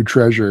new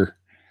treasure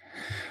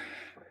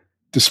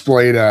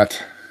displayed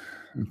at?"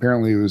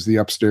 Apparently, it was the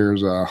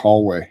upstairs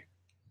hallway.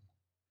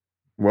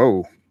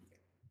 Whoa.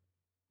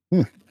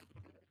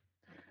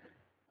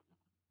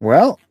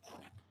 Well,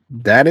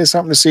 that is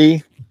something to see.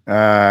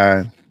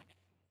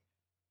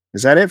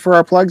 Is that it for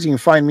our plugs? You can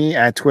find me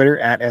at Twitter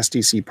at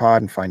SDCPod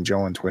and find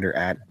Joe on Twitter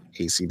at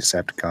AC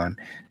Decepticon.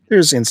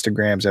 There's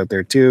Instagrams out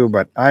there too,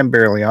 but I'm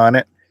barely on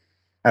it.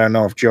 I don't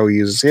know if Joe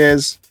uses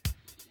his.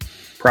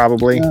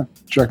 Probably. Yeah,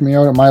 check me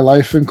out at My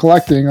Life in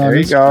Collecting on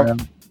Instagram.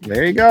 Go.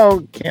 There you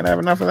go. Can't have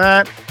enough of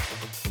that.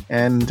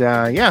 And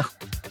yeah,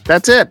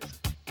 that's it.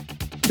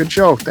 Good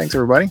show. Thanks,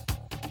 everybody.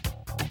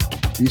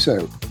 Peace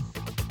out.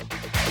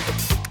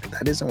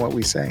 That isn't what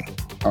we say.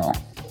 Oh,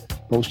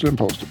 post it and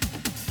post it.